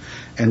perfect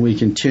and we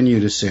continue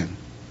to sin.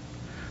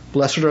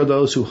 Blessed are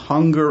those who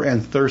hunger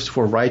and thirst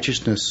for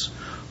righteousness,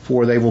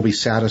 for they will be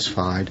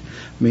satisfied.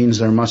 Means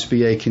there must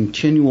be a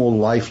continual,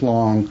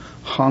 lifelong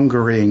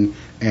hungering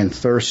and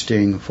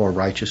thirsting for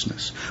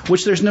righteousness,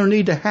 which there's no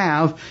need to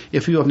have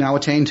if you have now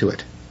attained to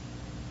it.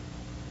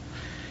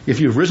 If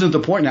you've risen to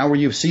the point now where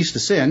you've ceased to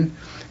sin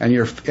and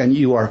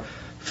you are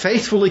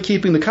faithfully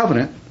keeping the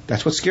covenant,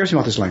 that's what scares me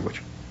about this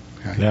language.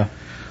 Okay? Yeah.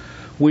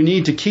 We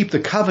need to keep the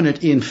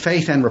covenant in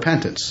faith and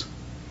repentance.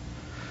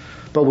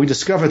 But we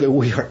discover that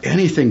we are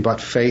anything but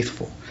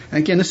faithful. And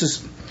again, this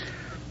is,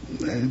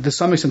 to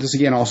some extent, this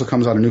again also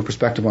comes out a new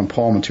perspective on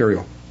Paul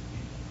material.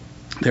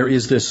 There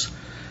is this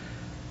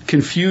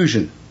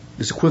confusion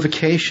this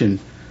equivocation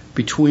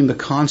between the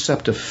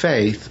concept of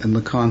faith and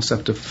the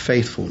concept of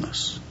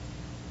faithfulness.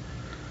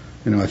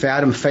 If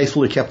Adam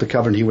faithfully kept the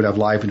covenant, he would have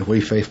life, and if we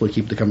faithfully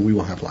keep the covenant, we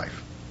will have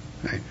life.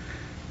 Okay?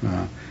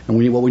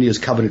 And what we need is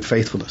covenant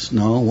faithfulness.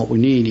 No, what we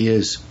need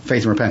is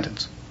faith and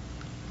repentance.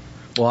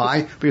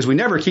 Why? Because we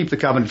never keep the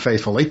covenant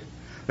faithfully.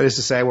 That is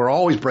to say, we're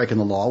always breaking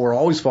the law. We're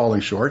always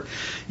falling short.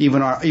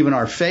 Even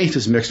our faith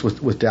is mixed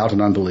with doubt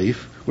and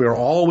unbelief. We are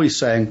always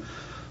saying,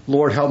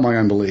 Lord, help my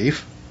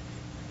unbelief.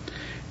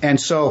 And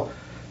so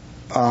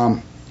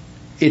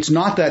it's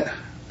not that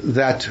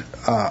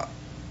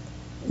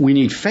we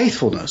need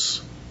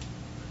faithfulness.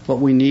 What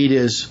we need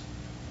is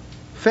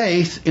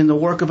faith in the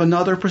work of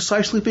another,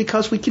 precisely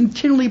because we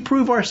continually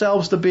prove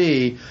ourselves to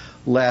be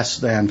less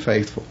than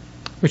faithful.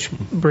 Which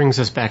brings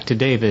us back to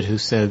David, who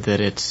said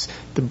that it's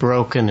the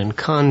broken and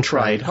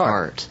contrite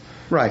heart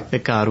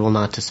that God will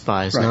not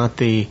despise, not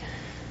the...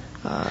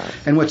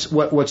 And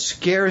what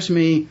scares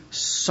me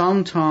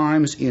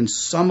sometimes in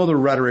some of the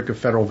rhetoric of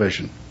Federal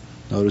Vision,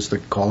 notice the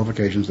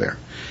qualifications there,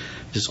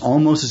 it's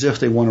almost as if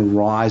they want to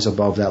rise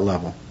above that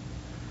level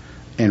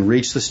and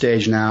reach the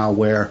stage now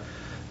where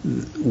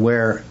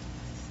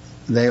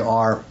they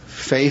are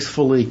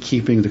faithfully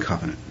keeping the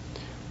covenant.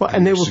 Well,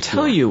 and they will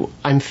tell you,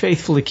 I'm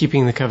faithfully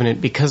keeping the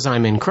covenant because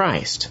I'm in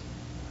Christ.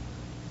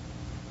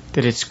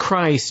 That it's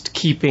Christ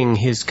keeping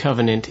his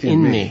covenant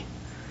in me.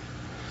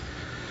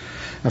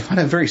 I find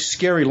that very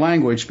scary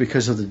language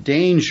because of the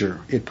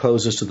danger it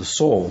poses to the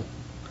soul,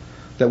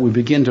 that we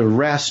begin to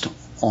rest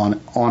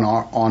on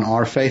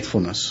our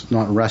faithfulness,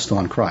 not rest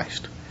on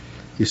Christ.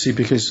 You see,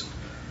 because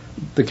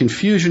the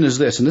confusion is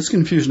this, and this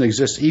confusion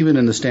exists even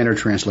in the standard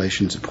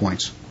translations at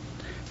points.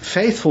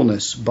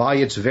 Faithfulness, by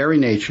its very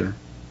nature,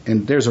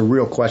 and there's a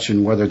real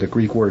question whether the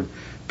Greek word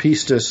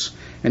pistis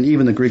and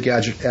even the Greek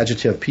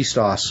adjective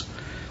pistos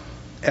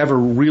ever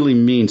really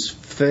means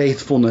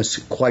faithfulness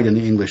quite in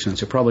the English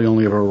sense. It probably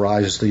only ever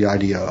arises to the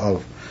idea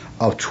of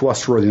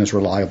trustworthiness,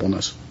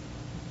 reliableness.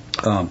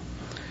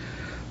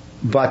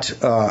 But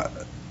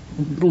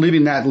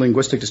leaving that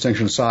linguistic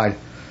distinction aside,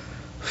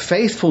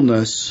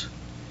 faithfulness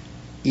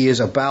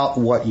is about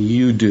what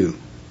you do.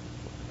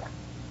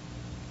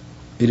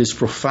 It is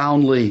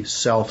profoundly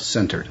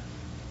self-centered.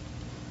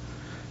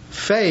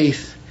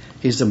 Faith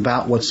is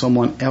about what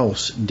someone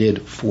else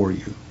did for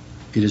you.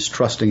 It is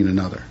trusting in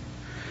another.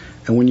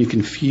 And when you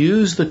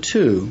confuse the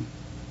two,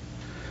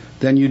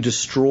 then you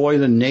destroy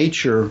the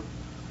nature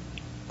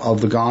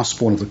of the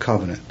gospel and of the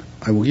covenant.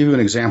 I will give you an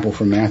example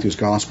from Matthew's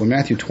gospel.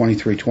 Matthew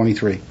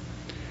 23:23.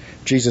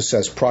 Jesus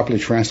says, properly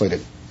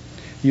translated,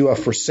 you have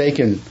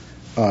forsaken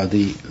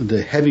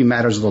the heavy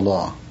matters of the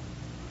law,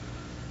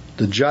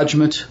 the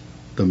judgment,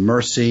 the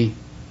mercy,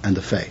 and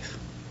the faith.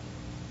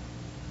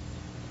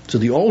 So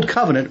the old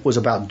covenant was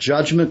about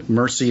judgment,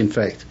 mercy, and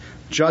faith.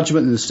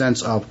 Judgment in the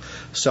sense of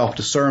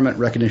self-discernment,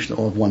 recognition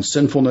of one's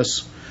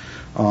sinfulness.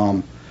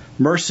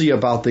 Mercy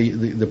about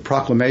the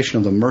proclamation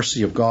of the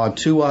mercy of God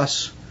to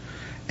us.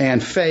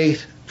 And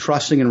faith,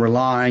 trusting and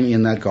relying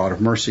in that God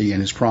of mercy and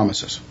his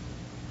promises.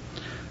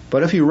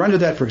 But if you render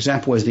that, for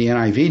example, as the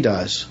NIV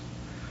does,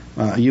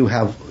 you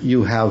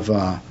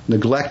have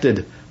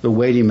neglected the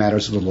weighty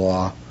matters of the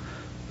law,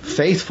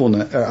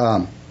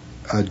 faithfulness,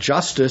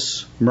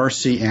 justice,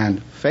 mercy,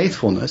 and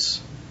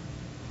faithfulness.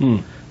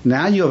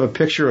 Now you have a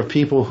picture of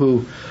people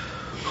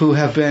who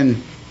have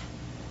been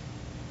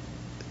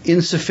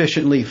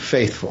insufficiently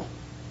faithful.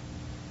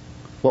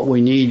 What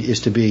we need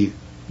is to be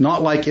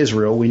not like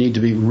Israel. We need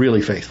to be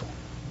really faithful.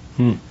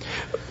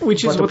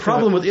 Which is but the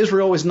problem with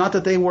Israel is not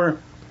that they were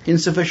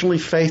insufficiently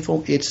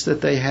faithful. It's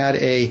that they had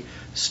a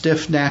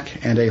stiff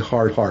neck and a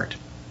hard heart,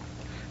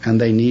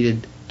 and they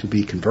needed to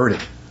be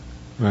converted.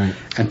 Right.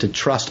 And to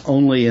trust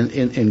only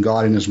in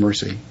God and his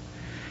mercy.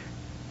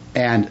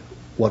 And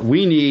what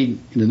we need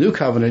in the new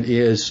covenant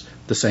is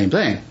the same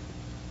thing.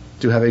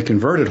 To have a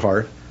converted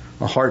heart,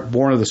 a heart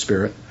born of the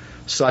Spirit,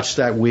 such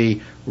that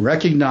we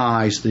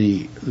recognize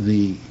the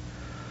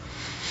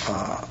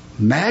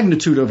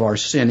magnitude of our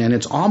sin and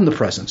its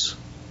omnipresence,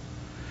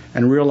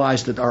 and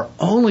realize that our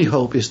only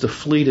hope is to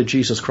flee to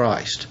Jesus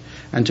Christ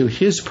and to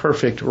his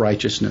perfect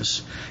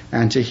righteousness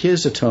and to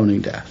his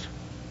atoning death.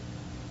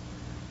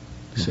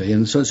 See,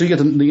 and so you get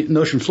the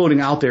notion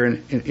floating out there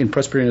in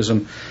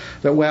Presbyterianism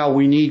that, well,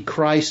 we need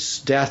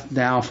Christ's death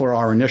now for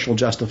our initial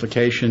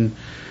justification,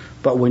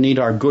 but we need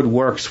our good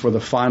works for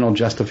the final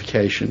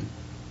justification.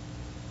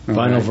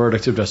 Final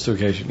verdict of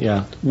justification,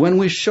 yeah. When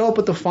we show up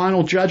at the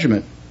final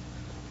judgment,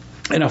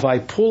 and if I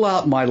pull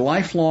out my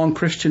lifelong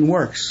Christian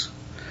works,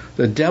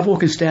 the devil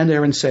can stand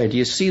there and say, do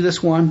you see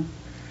this one?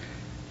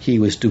 He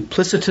was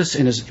duplicitous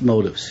in his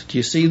motives. Do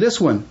you see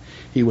this one?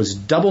 He was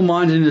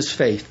double-minded in his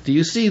faith. Do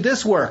you see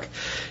this work?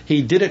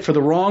 He did it for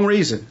the wrong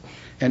reason.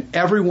 And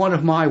every one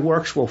of my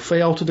works will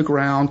fail to the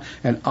ground,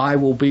 and I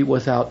will be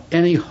without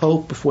any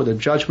hope before the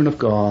judgment of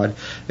God,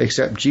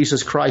 except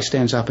Jesus Christ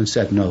stands up and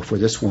said, no, for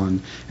this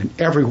one. And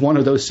every one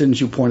of those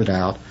sins you pointed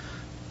out,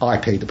 I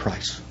paid the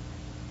price.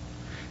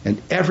 And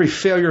every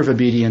failure of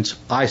obedience,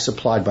 I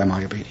supplied by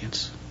my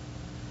obedience.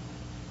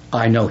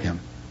 I know him.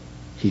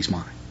 He's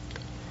mine.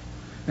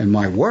 And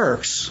my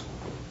works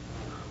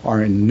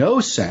are in no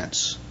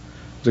sense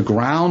the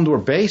ground or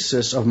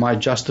basis of my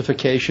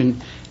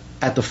justification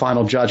at the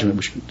final judgment,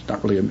 which is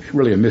not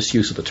really a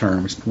misuse of the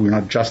term. We're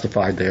not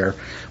justified there.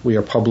 We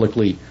are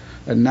publicly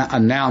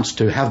announced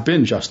to have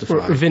been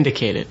justified. Or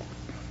vindicated.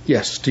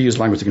 Yes, to use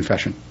language of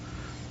confession.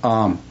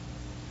 But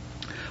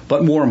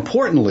more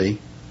importantly,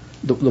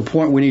 the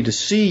point we need to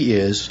see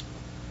is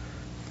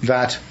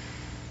that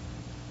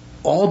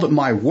all that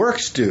my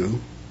works do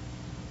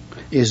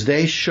is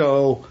they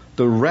show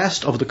the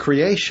rest of the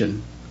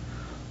creation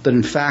that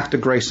in fact the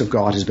grace of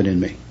God has been in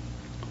me,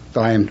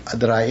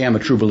 that I am a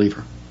true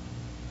believer.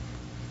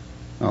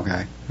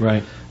 Okay.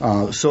 Right.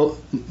 So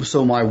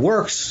my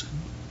works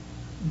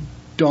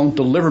don't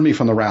deliver me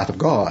from the wrath of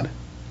God.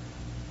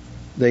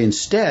 They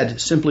instead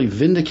simply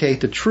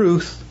vindicate the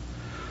truth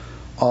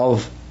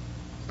of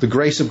the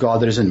grace of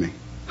God that is in me.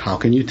 How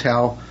can you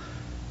tell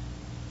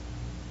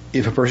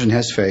if a person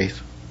has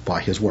faith? By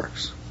his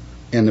works.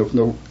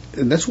 And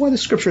that's why the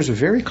scriptures are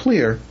very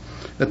clear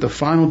that the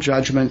final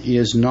judgment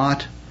is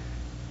not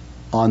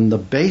on the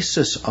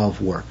basis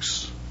of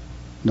works,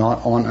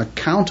 not on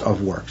account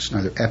of works,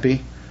 neither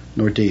epi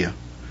nor dia,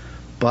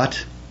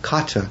 but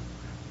kata,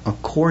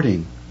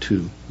 according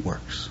to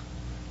works.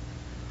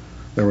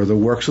 There are the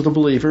works of the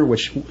believer,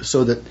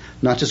 so that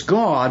not just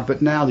God,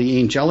 but now the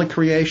angelic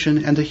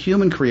creation and the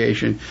human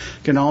creation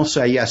can all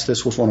say, yes,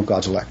 this was one of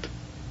God's elect.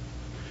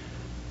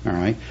 All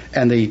right?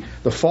 And the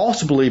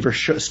false believer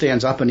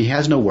stands up and he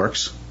has no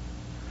works,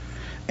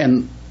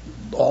 and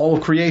all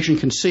of creation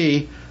can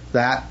see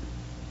that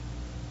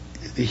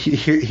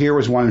here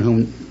was one in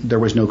whom there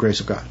was no grace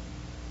of God.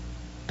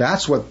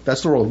 That's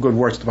the role of good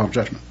works at the final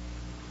judgment.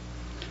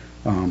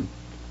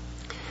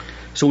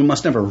 So we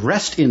must never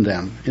rest in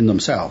them, in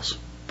themselves,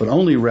 but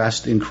only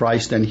rest in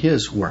Christ and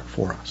His work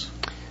for us.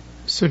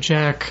 So,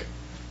 Jack,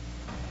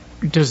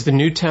 does the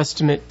New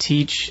Testament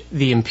teach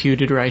the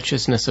imputed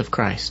righteousness of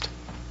Christ?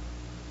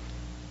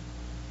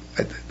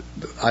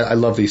 I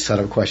love these set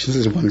of questions.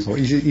 This is wonderful.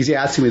 He's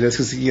asking me this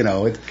because, Get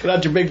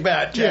out your big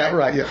bat, Jack. Yeah,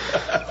 right.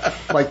 Yeah.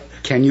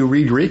 Like, can you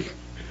read Greek?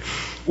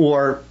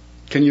 Or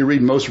can you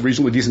read most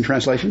reasonably decent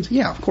translations?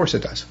 Yeah, of course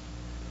it does.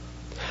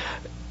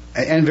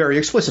 And very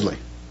explicitly.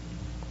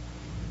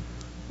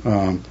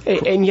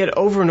 And yet,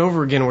 over and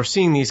over again, we're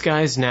seeing these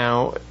guys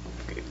now,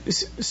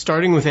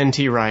 starting with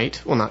N.T.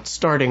 Wright, well, not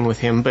starting with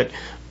him, but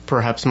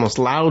perhaps most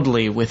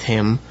loudly with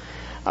him,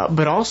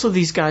 but also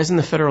these guys in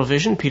the Federal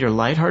Vision. Peter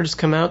Leithart has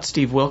come out.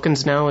 Steve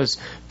Wilkins now has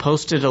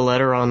posted a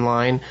letter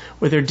online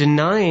where they're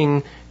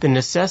denying the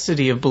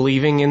necessity of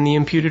believing in the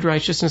imputed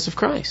righteousness of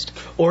Christ.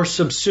 Or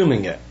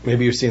subsuming it.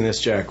 Maybe you've seen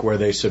this, Jack, where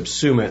they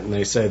subsume it and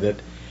they say that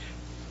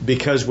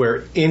because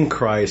we're in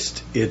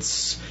Christ,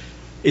 it's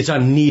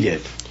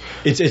unneeded.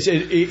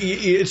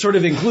 It's sort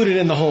of included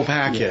in the whole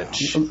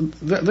package. Yeah.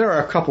 There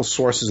are a couple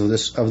sources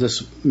of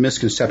this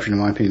misconception, in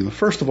my opinion.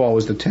 First of all,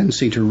 is the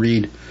tendency to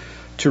read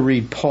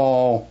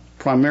Paul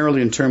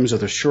primarily in terms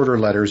of the shorter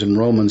letters in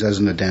Romans as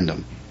an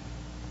addendum,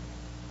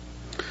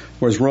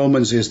 whereas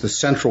Romans is the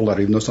central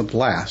letter, even though it's not the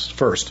last.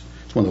 First,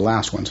 it's one of the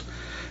last ones,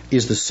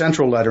 is the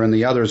central letter, and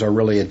the others are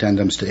really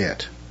addendums to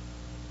it.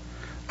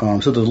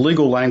 So the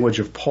legal language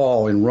of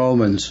Paul in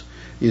Romans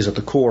is at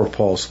the core of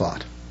Paul's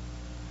thought.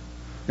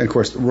 And of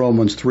course,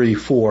 Romans 3,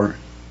 4,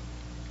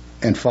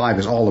 and 5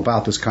 is all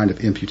about this kind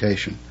of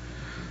imputation,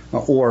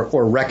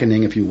 or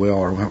reckoning, if you will,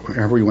 or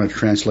however you want to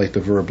translate the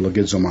verb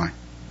logizomai.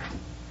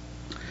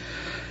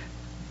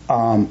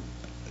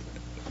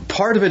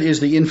 Part of it is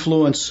the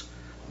influence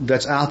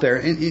that's out there,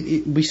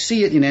 and we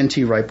see it in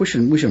N.T. Wright. We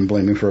shouldn't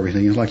blame him for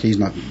everything. It's like he's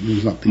not the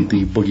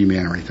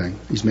boogeyman or anything.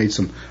 He's made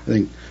some, I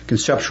think,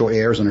 conceptual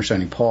errors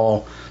understanding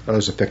Paul that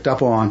others have picked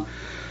up on.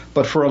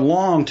 But for a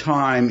long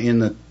time in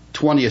the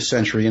 20th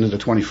century into the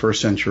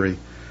 21st century,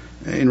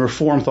 in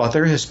Reformed thought,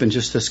 there has been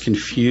just this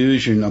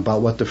confusion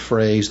about what the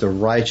phrase "the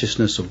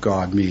righteousness of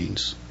God"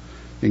 means.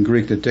 In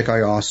Greek, the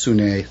dikaios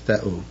sune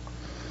theou.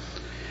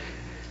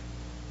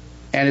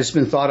 And it's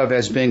been thought of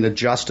as being the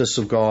justice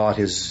of God,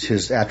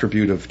 his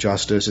attribute of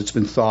justice. It's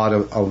been thought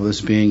of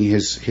as being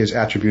his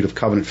attribute of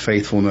covenant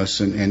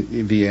faithfulness, and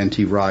via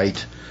N.T.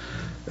 Wright.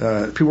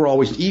 People are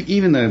always,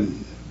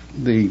 even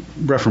the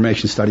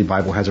Reformation Study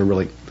Bible has a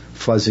really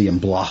fuzzy and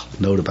blah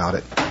note about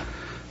it.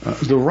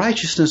 The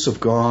righteousness of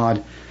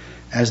God,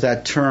 as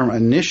that term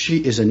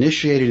is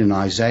initiated in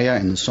Isaiah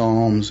and the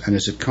Psalms, and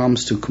as it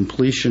comes to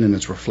completion in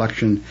its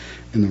reflection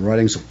in the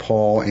writings of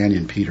Paul and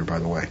in Peter, by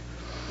the way.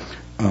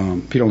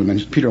 Peter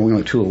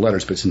only two little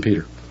letters, but it's in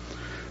Peter.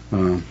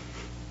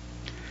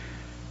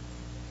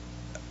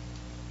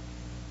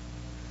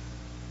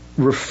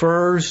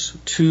 Refers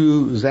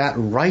to that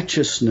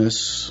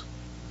righteousness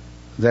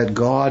that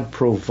God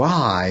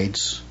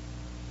provides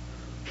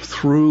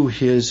through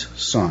His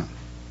Son.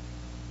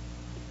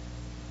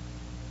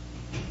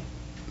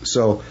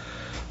 So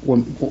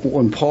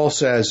when Paul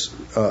says,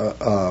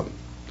 "For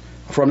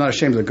I'm not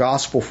ashamed of the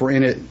gospel, for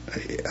in it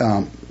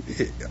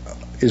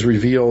is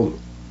revealed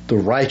the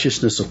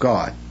righteousness of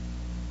God,"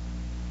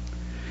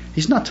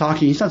 he's not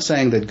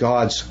saying that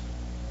God's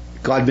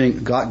God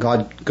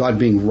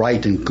being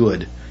right and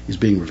good is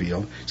being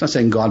revealed. It's not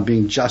saying God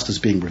being just is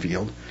being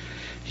revealed.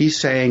 He's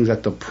saying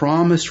that the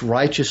promised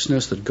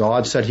righteousness that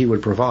God said he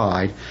would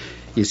provide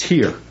is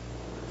here.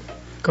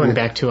 Going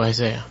back to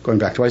Isaiah. Going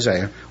back to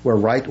Isaiah,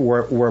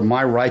 where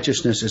my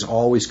righteousness is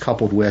always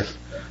coupled with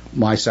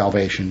my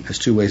salvation, as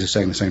two ways of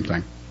saying the same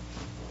thing.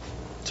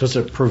 So it's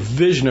a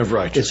provision of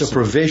righteousness. It's a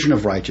provision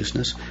of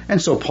righteousness.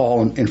 And so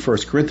Paul in 1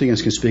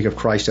 Corinthians can speak of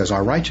Christ as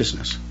our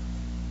righteousness,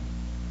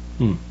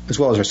 as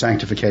well as our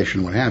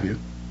sanctification, what have you.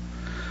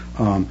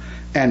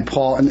 And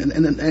Paul,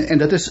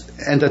 and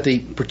that the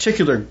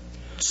particular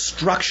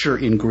structure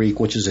in Greek,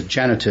 which is a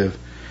genitive,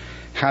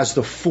 has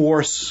the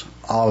force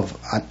of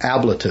an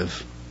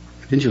ablative.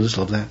 Didn't you just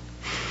love that?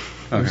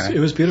 Okay. It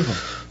was beautiful.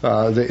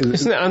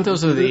 Aren't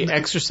those the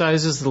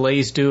exercises the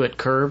ladies do at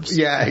Curbs?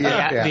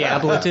 Yeah. The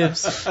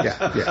ablatives.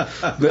 Yeah.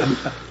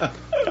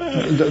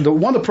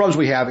 One of the problems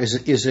we have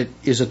is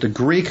that the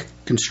Greek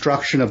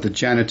construction of the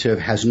genitive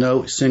has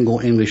no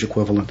single English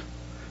equivalent.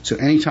 So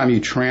anytime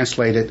you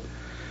translate it,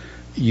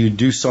 you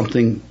do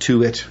something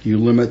to it. You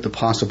limit the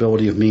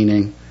possibility of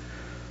meaning.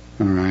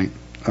 All right.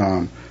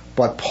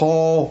 But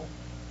Paul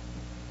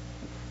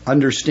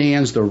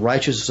understands the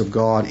righteousness of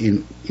God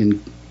in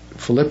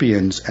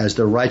Philippians as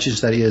the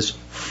righteousness that is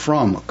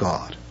from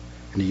God.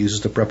 And he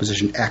uses the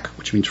preposition ek,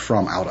 which means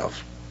from, out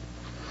of.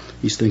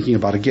 He's thinking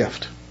about a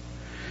gift.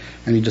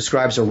 And he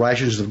describes the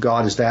righteousness of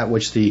God as that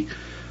which the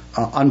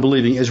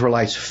unbelieving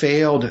Israelites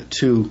failed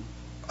to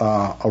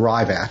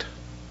arrive at,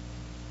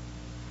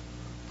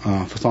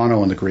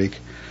 phthano in the Greek,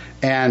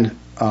 and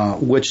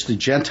which the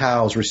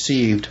Gentiles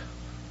received,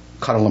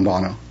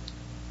 katalambano.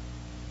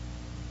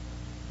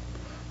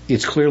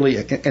 It's clearly,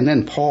 and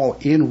then Paul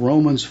in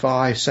Romans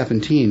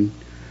 5:17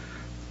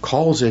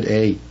 calls it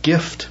a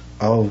gift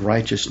of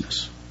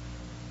righteousness,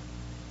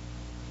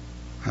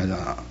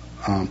 and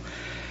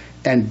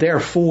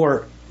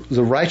therefore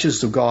the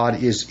righteousness of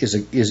God is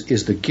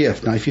the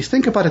gift. Now, if you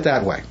think about it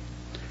that way,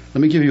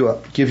 let me give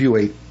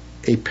you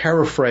a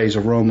paraphrase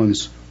of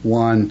Romans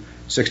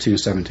 1:16 and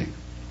 17.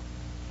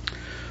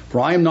 For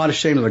I am not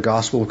ashamed of the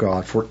gospel of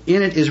God, for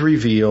in it is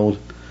revealed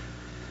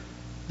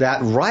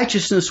that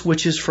righteousness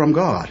which is from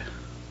God,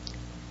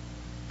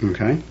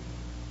 okay,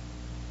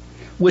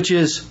 which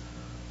is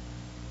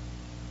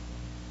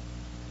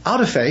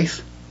out of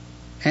faith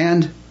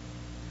and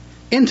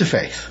into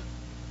faith.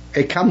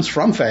 It comes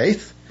from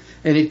faith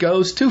and it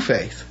goes to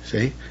faith,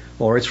 see?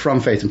 Or it's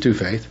from faith and to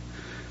faith,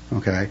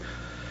 okay?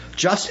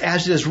 Just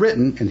as it is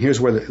written, and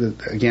here's where,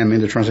 again, many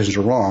of the translations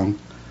are wrong,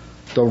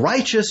 the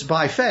righteous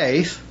by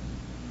faith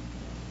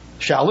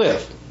shall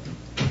live.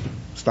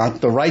 It's not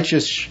the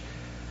righteous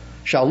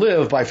shall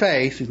live by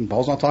faith.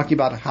 Paul's not talking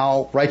about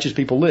how righteous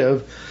people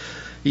live.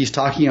 He's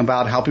talking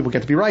about how people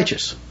get to be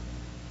righteous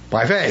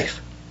by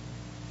faith.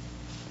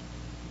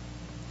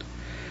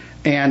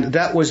 And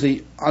that was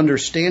the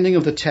understanding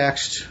of the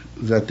text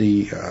that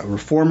the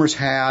Reformers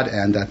had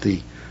and that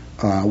the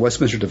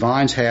Westminster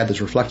Divines had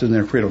that's reflected in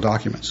their creedal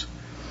documents.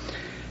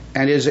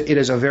 And it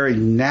is a very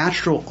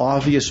natural,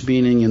 obvious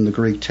meaning in the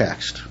Greek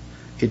text.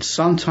 It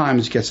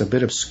sometimes gets a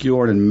bit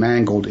obscured and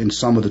mangled in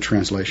some of the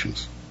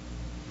translations.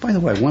 By the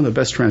way, one of the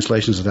best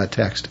translations of that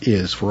text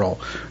is, for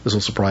all, this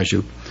will surprise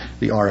you,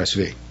 the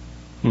RSV.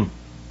 Yeah.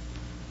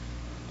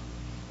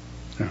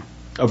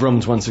 Of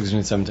Romans 1:16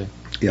 and 17.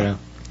 Yeah.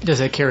 Does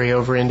that carry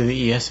over into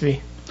the ESV?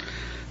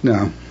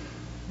 No.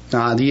 The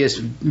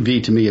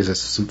ESV to me is a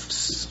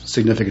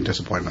significant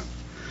disappointment.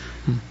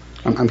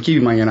 I'm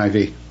keeping my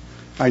NIV.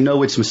 I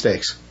know its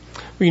mistakes.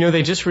 Well, you know,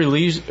 they just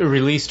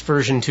released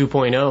version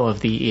 2.0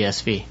 of the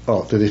ESV.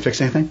 Oh, did they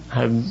fix anything?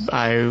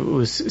 I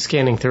was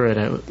scanning through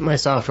it. My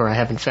software, I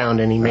haven't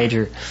found any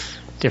major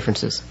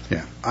differences.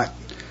 Yeah.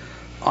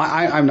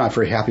 I'm not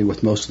very happy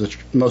with most of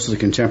the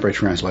contemporary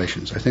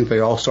translations. I think they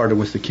all started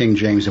with the King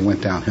James and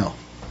went downhill,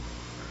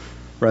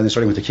 rather than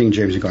starting with the King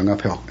James and going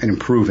uphill and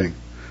improving.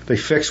 They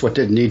fixed what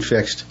didn't need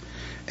fixed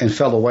and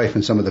fell away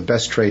from some of the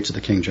best traits of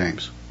the King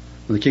James.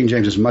 And the King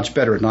James is much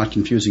better at not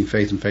confusing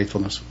faith and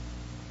faithfulness.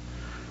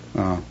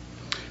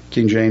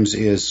 King James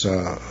is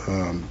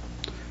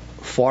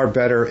far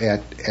better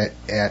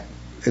at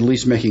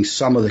least making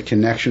some of the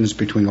connections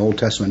between Old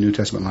Testament and New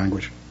Testament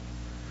language.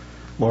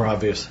 More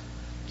obvious.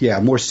 Yeah,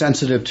 more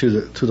sensitive to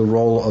the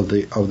role of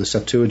the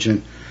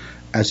Septuagint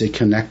as a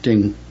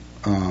connecting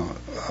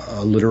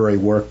literary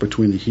work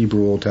between the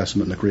Hebrew Old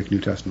Testament and the Greek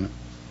New Testament.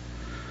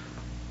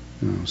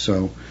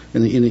 So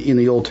in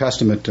the Old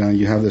Testament,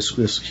 you have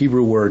this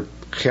Hebrew word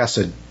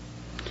chesed,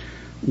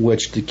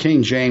 which the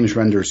King James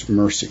renders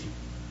mercy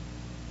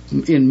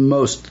in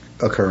most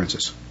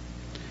occurrences,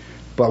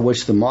 but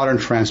which the modern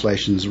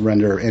translations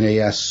render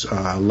NAS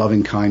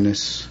loving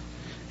kindness,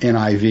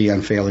 NIV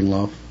unfailing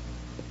love.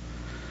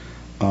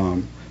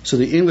 So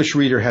the English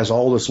reader has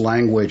all this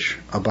language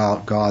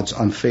about God's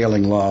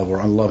unfailing love or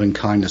unloving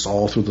kindness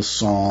all through the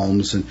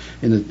Psalms and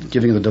in the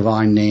giving of the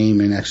divine name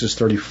in Exodus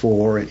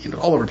 34, and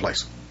all over the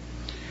place.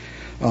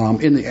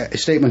 In the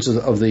statements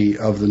of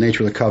the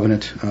nature of the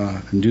covenant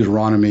in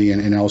Deuteronomy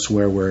and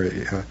elsewhere,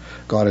 where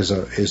God is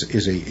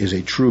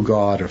a true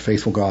God or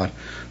faithful God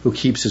who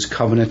keeps His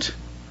covenant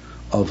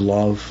of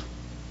love,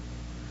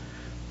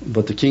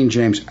 but the King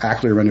James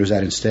accurately renders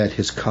that instead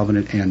His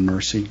covenant and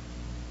mercy.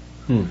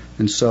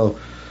 And so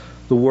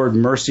the word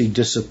mercy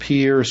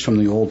disappears from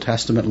the Old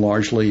Testament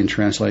largely in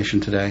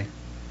translation today,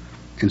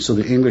 and so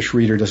the English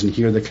reader doesn't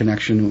hear the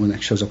connection when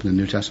it shows up in the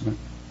New Testament.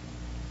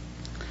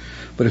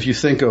 But if you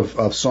think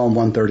of Psalm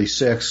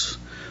 136,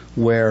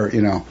 where,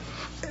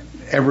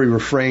 every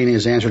refrain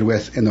is answered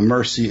with, and the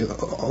mercy of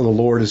the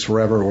Lord is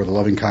forever, or the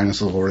loving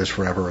kindness of the Lord is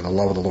forever, or the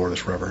love of the Lord is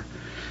forever.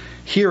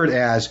 Hear it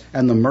as,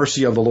 and the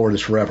mercy of the Lord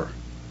is forever.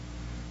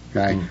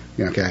 Okay?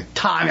 Okay.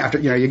 Time after,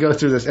 you go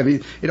through this. I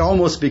mean, it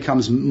almost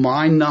becomes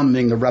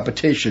mind-numbing, the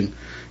repetition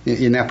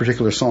in that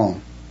particular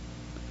psalm.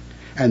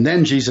 And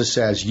then Jesus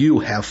says, you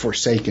have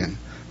forsaken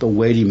the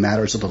weighty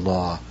matters of the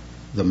law,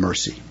 the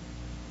mercy.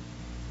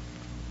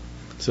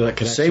 So that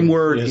same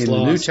word in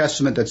the New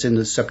Testament that's in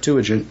the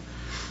Septuagint,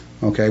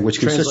 okay,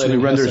 which consistently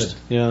renders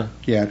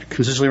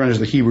consistently renders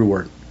the Hebrew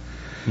word.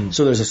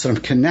 So there's a sort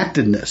of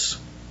connectedness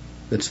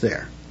that's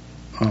there.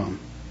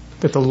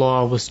 That the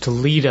law was to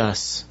lead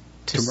us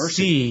to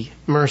see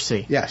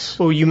mercy. Yes.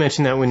 Well, you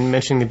mentioned that when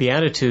mentioning the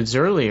Beatitudes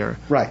earlier.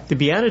 Right. The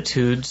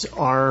Beatitudes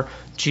are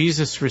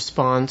Jesus'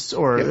 response,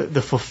 or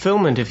the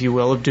fulfillment, if you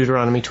will, of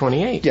Deuteronomy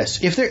 28.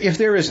 Yes. If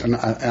there is, and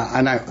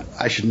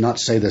I should not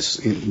say this,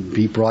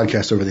 be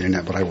broadcast over the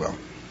internet, but I will.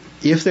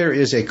 If there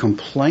is a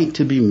complaint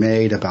to be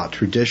made about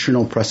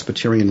traditional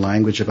Presbyterian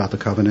language about the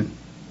covenant,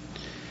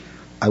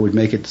 I would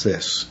make it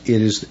this.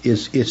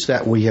 It's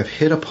that we have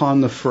hit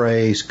upon the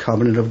phrase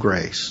covenant of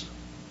grace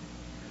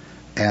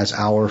as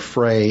our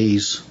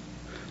phrase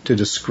to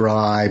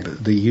describe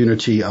the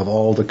unity of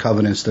all the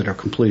covenants that are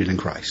completed in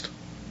Christ.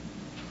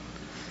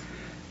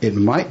 It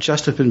might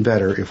just have been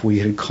better if we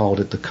had called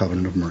it the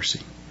covenant of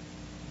mercy,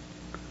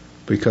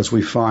 because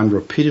we find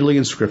repeatedly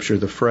in Scripture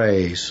the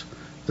phrase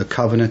the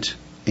covenant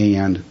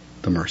and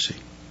the mercy.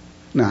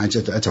 No,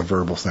 that's a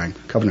verbal thing.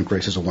 Covenant of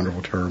grace is a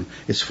wonderful term.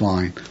 It's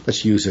fine.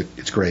 Let's use it.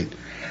 It's great.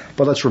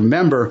 But let's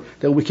remember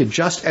that we could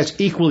just as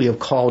equally have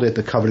called it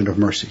the covenant of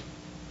mercy.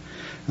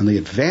 And the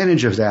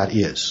advantage of that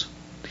is,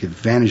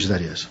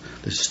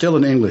 there's still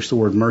in English, the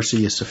word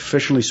mercy is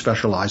sufficiently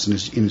specialized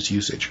in its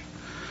usage.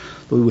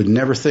 But we would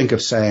never think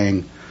of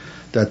saying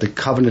that the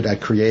covenant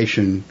at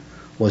creation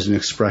was an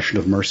expression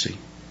of mercy,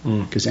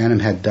 because Adam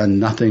had done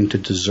nothing to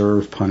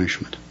deserve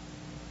punishment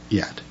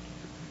yet.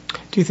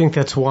 Do you think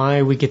that's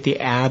why we get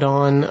the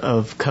add-on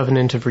of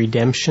covenant of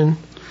redemption?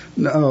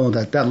 No,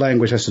 that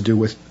language has to do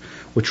with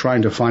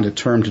trying to find a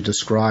term to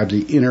describe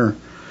the inner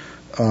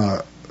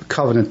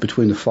covenant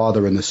between the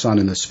Father and the Son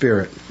and the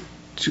Spirit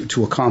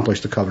to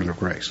accomplish the covenant of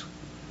grace.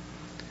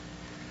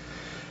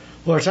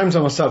 Well, our time's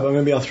almost up, but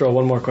maybe I'll throw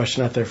one more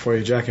question out there for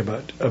you, Jack,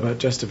 about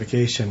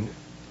justification.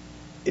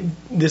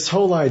 This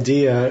whole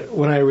idea,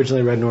 when I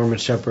originally read Norman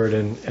Shepherd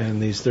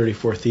and these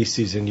 34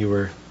 Theses, and you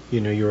were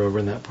over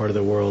in that part of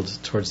the world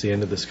towards the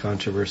end of this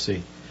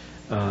controversy,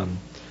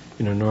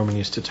 Norman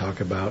used to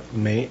talk about,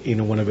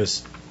 one of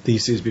his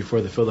theses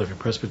before the Philadelphia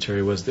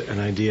Presbytery was an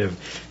idea of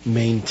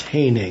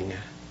maintaining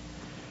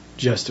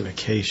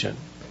justification.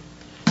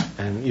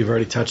 And you've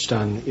already touched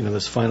on,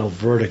 this final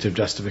verdict of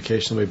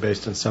justification will be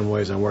based in some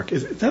ways on work.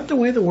 Is that the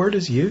way the word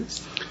is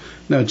used?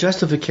 No,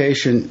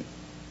 justification,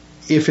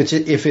 if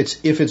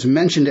it's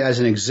mentioned as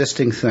an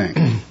existing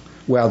thing,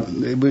 well,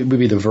 it would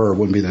be the verb,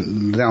 wouldn't be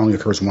that only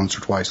occurs once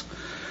or twice,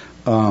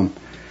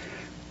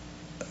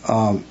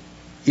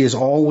 is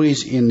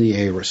always in the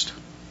aorist.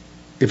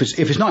 If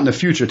it's not in the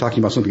future, talking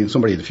about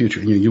somebody in the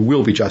future, you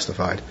will be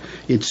justified.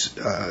 It's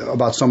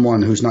about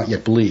someone who's not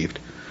yet believed.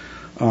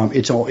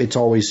 It's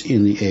always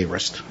in the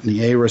aorist.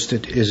 The aorist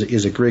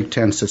is a Greek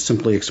tense that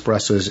simply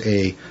expresses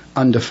a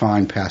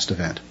undefined past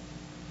event.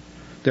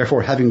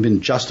 Therefore, having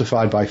been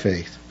justified by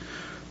faith,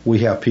 we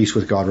have peace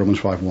with God, Romans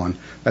 5:1.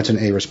 That's an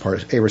aorist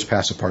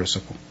passive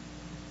participle.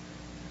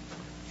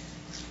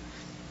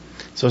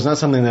 So it's not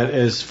something that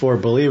is for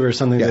believers,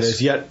 something that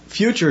is yet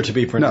future to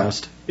be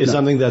pronounced. It's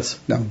something that's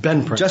been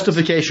pronounced.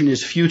 Justification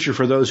is future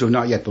for those who have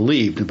not yet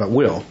believed, but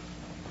will.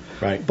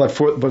 Right. But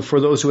for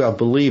those who have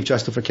believed,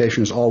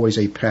 justification is always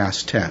a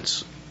past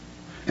tense,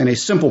 and a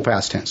simple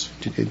past tense.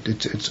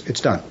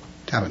 It's done.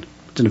 It's happened.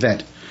 It's an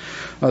event.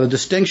 The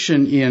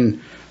distinction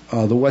in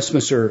the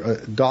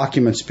Westminster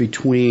documents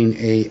between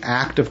a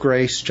act of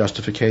grace,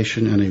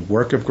 justification, and a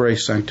work of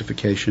grace,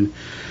 sanctification,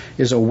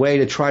 is a way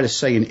to try to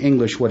say in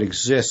English what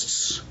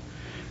exists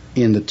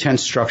in the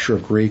tense structure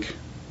of Greek,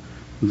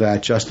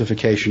 that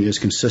justification is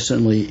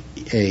consistently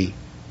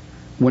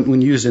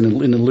when used in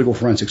the legal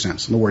forensic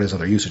sense, and the word has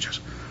other usages,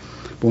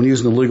 but when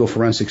used in the legal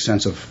forensic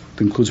sense that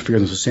includes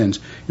forgiveness of sins,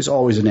 is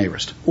always an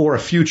aorist, or a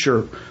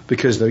future,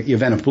 because the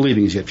event of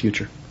believing is yet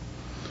future.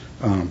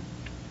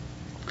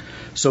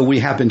 So we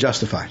have been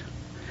justified.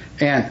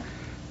 And,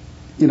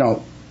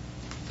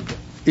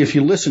 if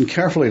you listen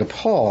carefully to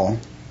Paul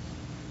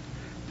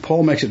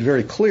makes it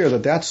very clear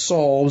that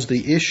solves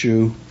the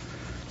issue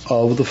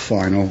of the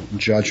final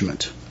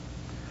judgment.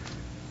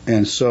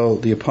 And so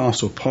the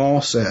Apostle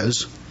Paul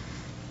says,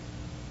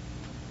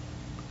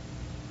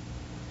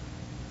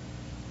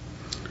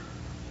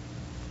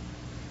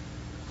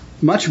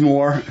 much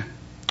more.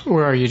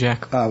 Where are you,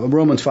 Jack?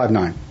 Romans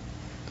 5:9.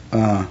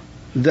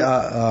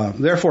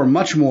 Therefore,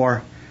 much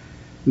more,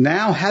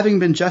 now having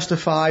been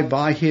justified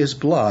by his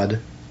blood,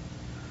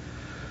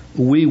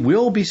 we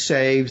will be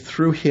saved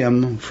through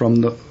him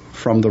from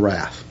the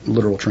wrath.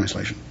 Literal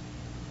translation.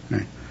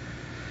 Right.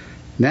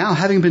 Now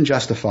having been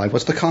justified,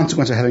 what's the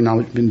consequence of having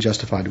now been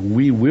justified?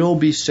 We will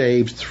be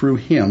saved through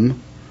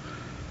him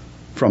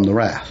from the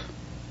wrath.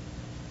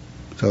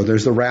 So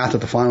there's the wrath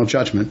at the final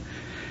judgment.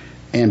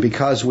 And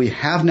because we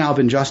have now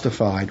been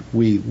justified,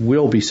 we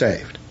will be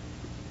saved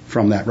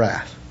from that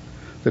wrath.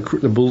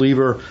 The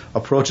believer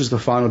approaches the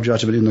final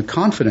judgment in the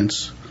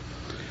confidence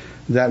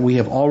that we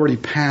have already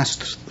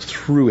passed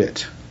through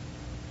it.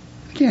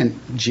 Again,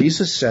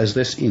 Jesus says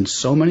this in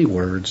so many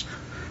words,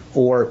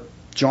 or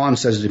John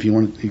says it if you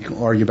want to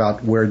argue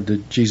about where the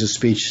Jesus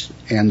speech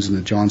ends and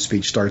the John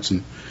speech starts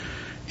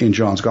in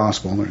John's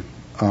Gospel.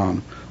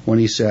 When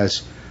he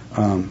says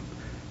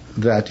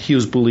that he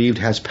who's believed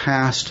has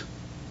passed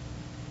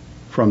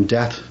from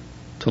death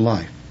to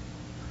life.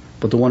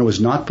 But the one who has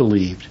not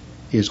believed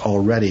is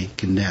already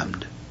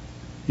condemned.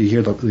 You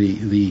hear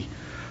the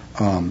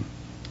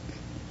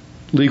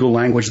legal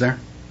language there?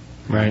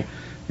 Right.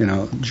 You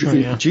know,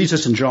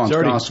 Jesus in John's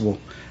Gospel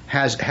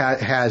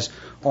has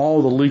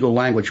all the legal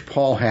language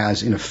Paul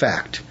has in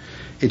effect.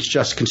 It's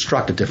just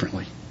constructed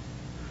differently.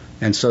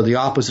 And so the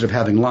opposite of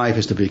having life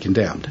is to be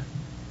condemned.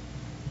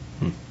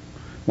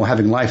 Well,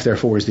 having life,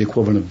 therefore, is the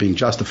equivalent of being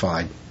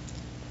justified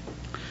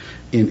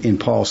in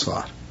Paul's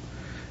thought.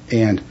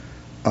 And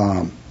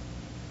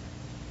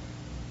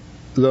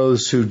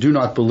those who do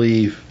not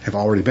believe have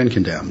already been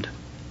condemned.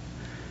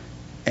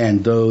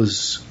 And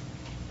those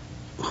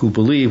who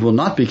believe will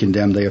not be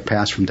condemned. They have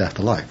passed from death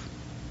to life.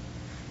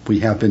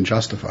 We have been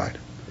justified.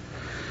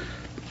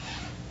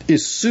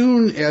 As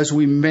soon as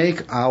we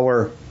make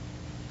our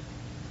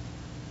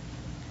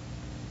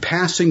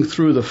passing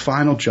through the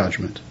final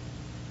judgment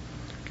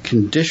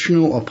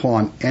conditional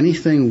upon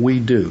anything we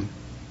do,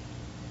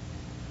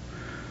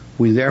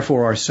 we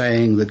therefore are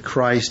saying that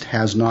Christ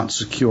has not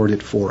secured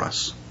it for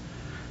us,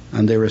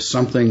 and there is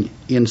something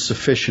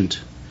insufficient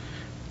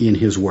in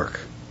his work.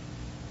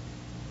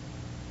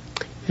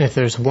 If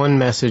there's one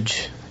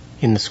message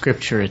in the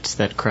Scripture, it's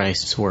that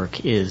Christ's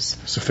work is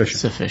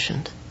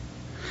sufficient.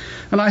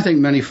 And I think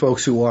many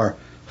folks who are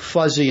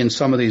fuzzy in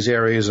some of these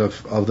areas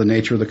of the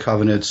nature of the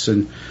covenants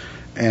and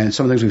some of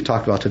the things we've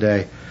talked about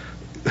today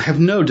have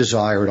no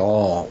desire at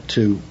all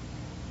to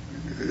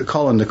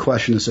call into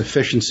question the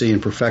sufficiency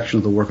and perfection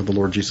of the work of the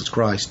Lord Jesus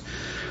Christ.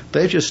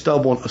 They've just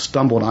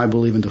stumbled, I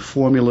believe, into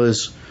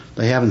formulas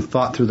they haven't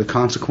thought through the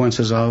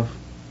consequences of,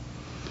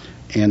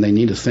 and they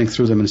need to think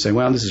through them and say,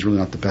 well, this is really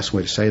not the best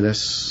way to say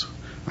this.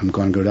 I'm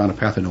going to go down a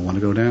path I don't want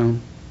to go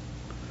down.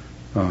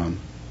 Well,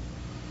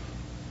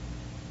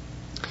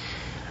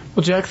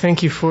 Jack,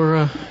 thank you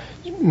for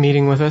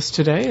meeting with us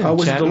today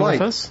and chatting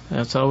with us.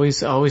 It's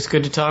always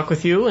good to talk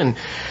with you. And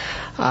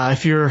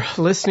if you're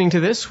listening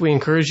to this, we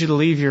encourage you to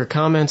leave your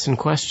comments and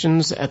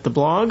questions at the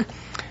blog.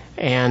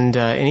 And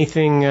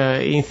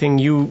anything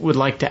you would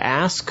like to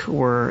ask,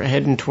 we're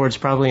heading towards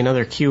probably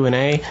another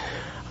Q&A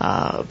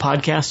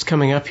podcast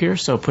coming up here.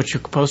 So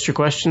post your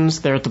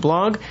questions there at the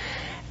blog.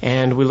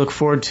 And we look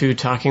forward to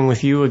talking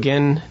with you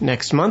again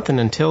next month. And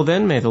until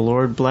then, may the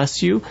Lord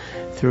bless you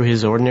through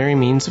his ordinary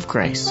means of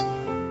grace.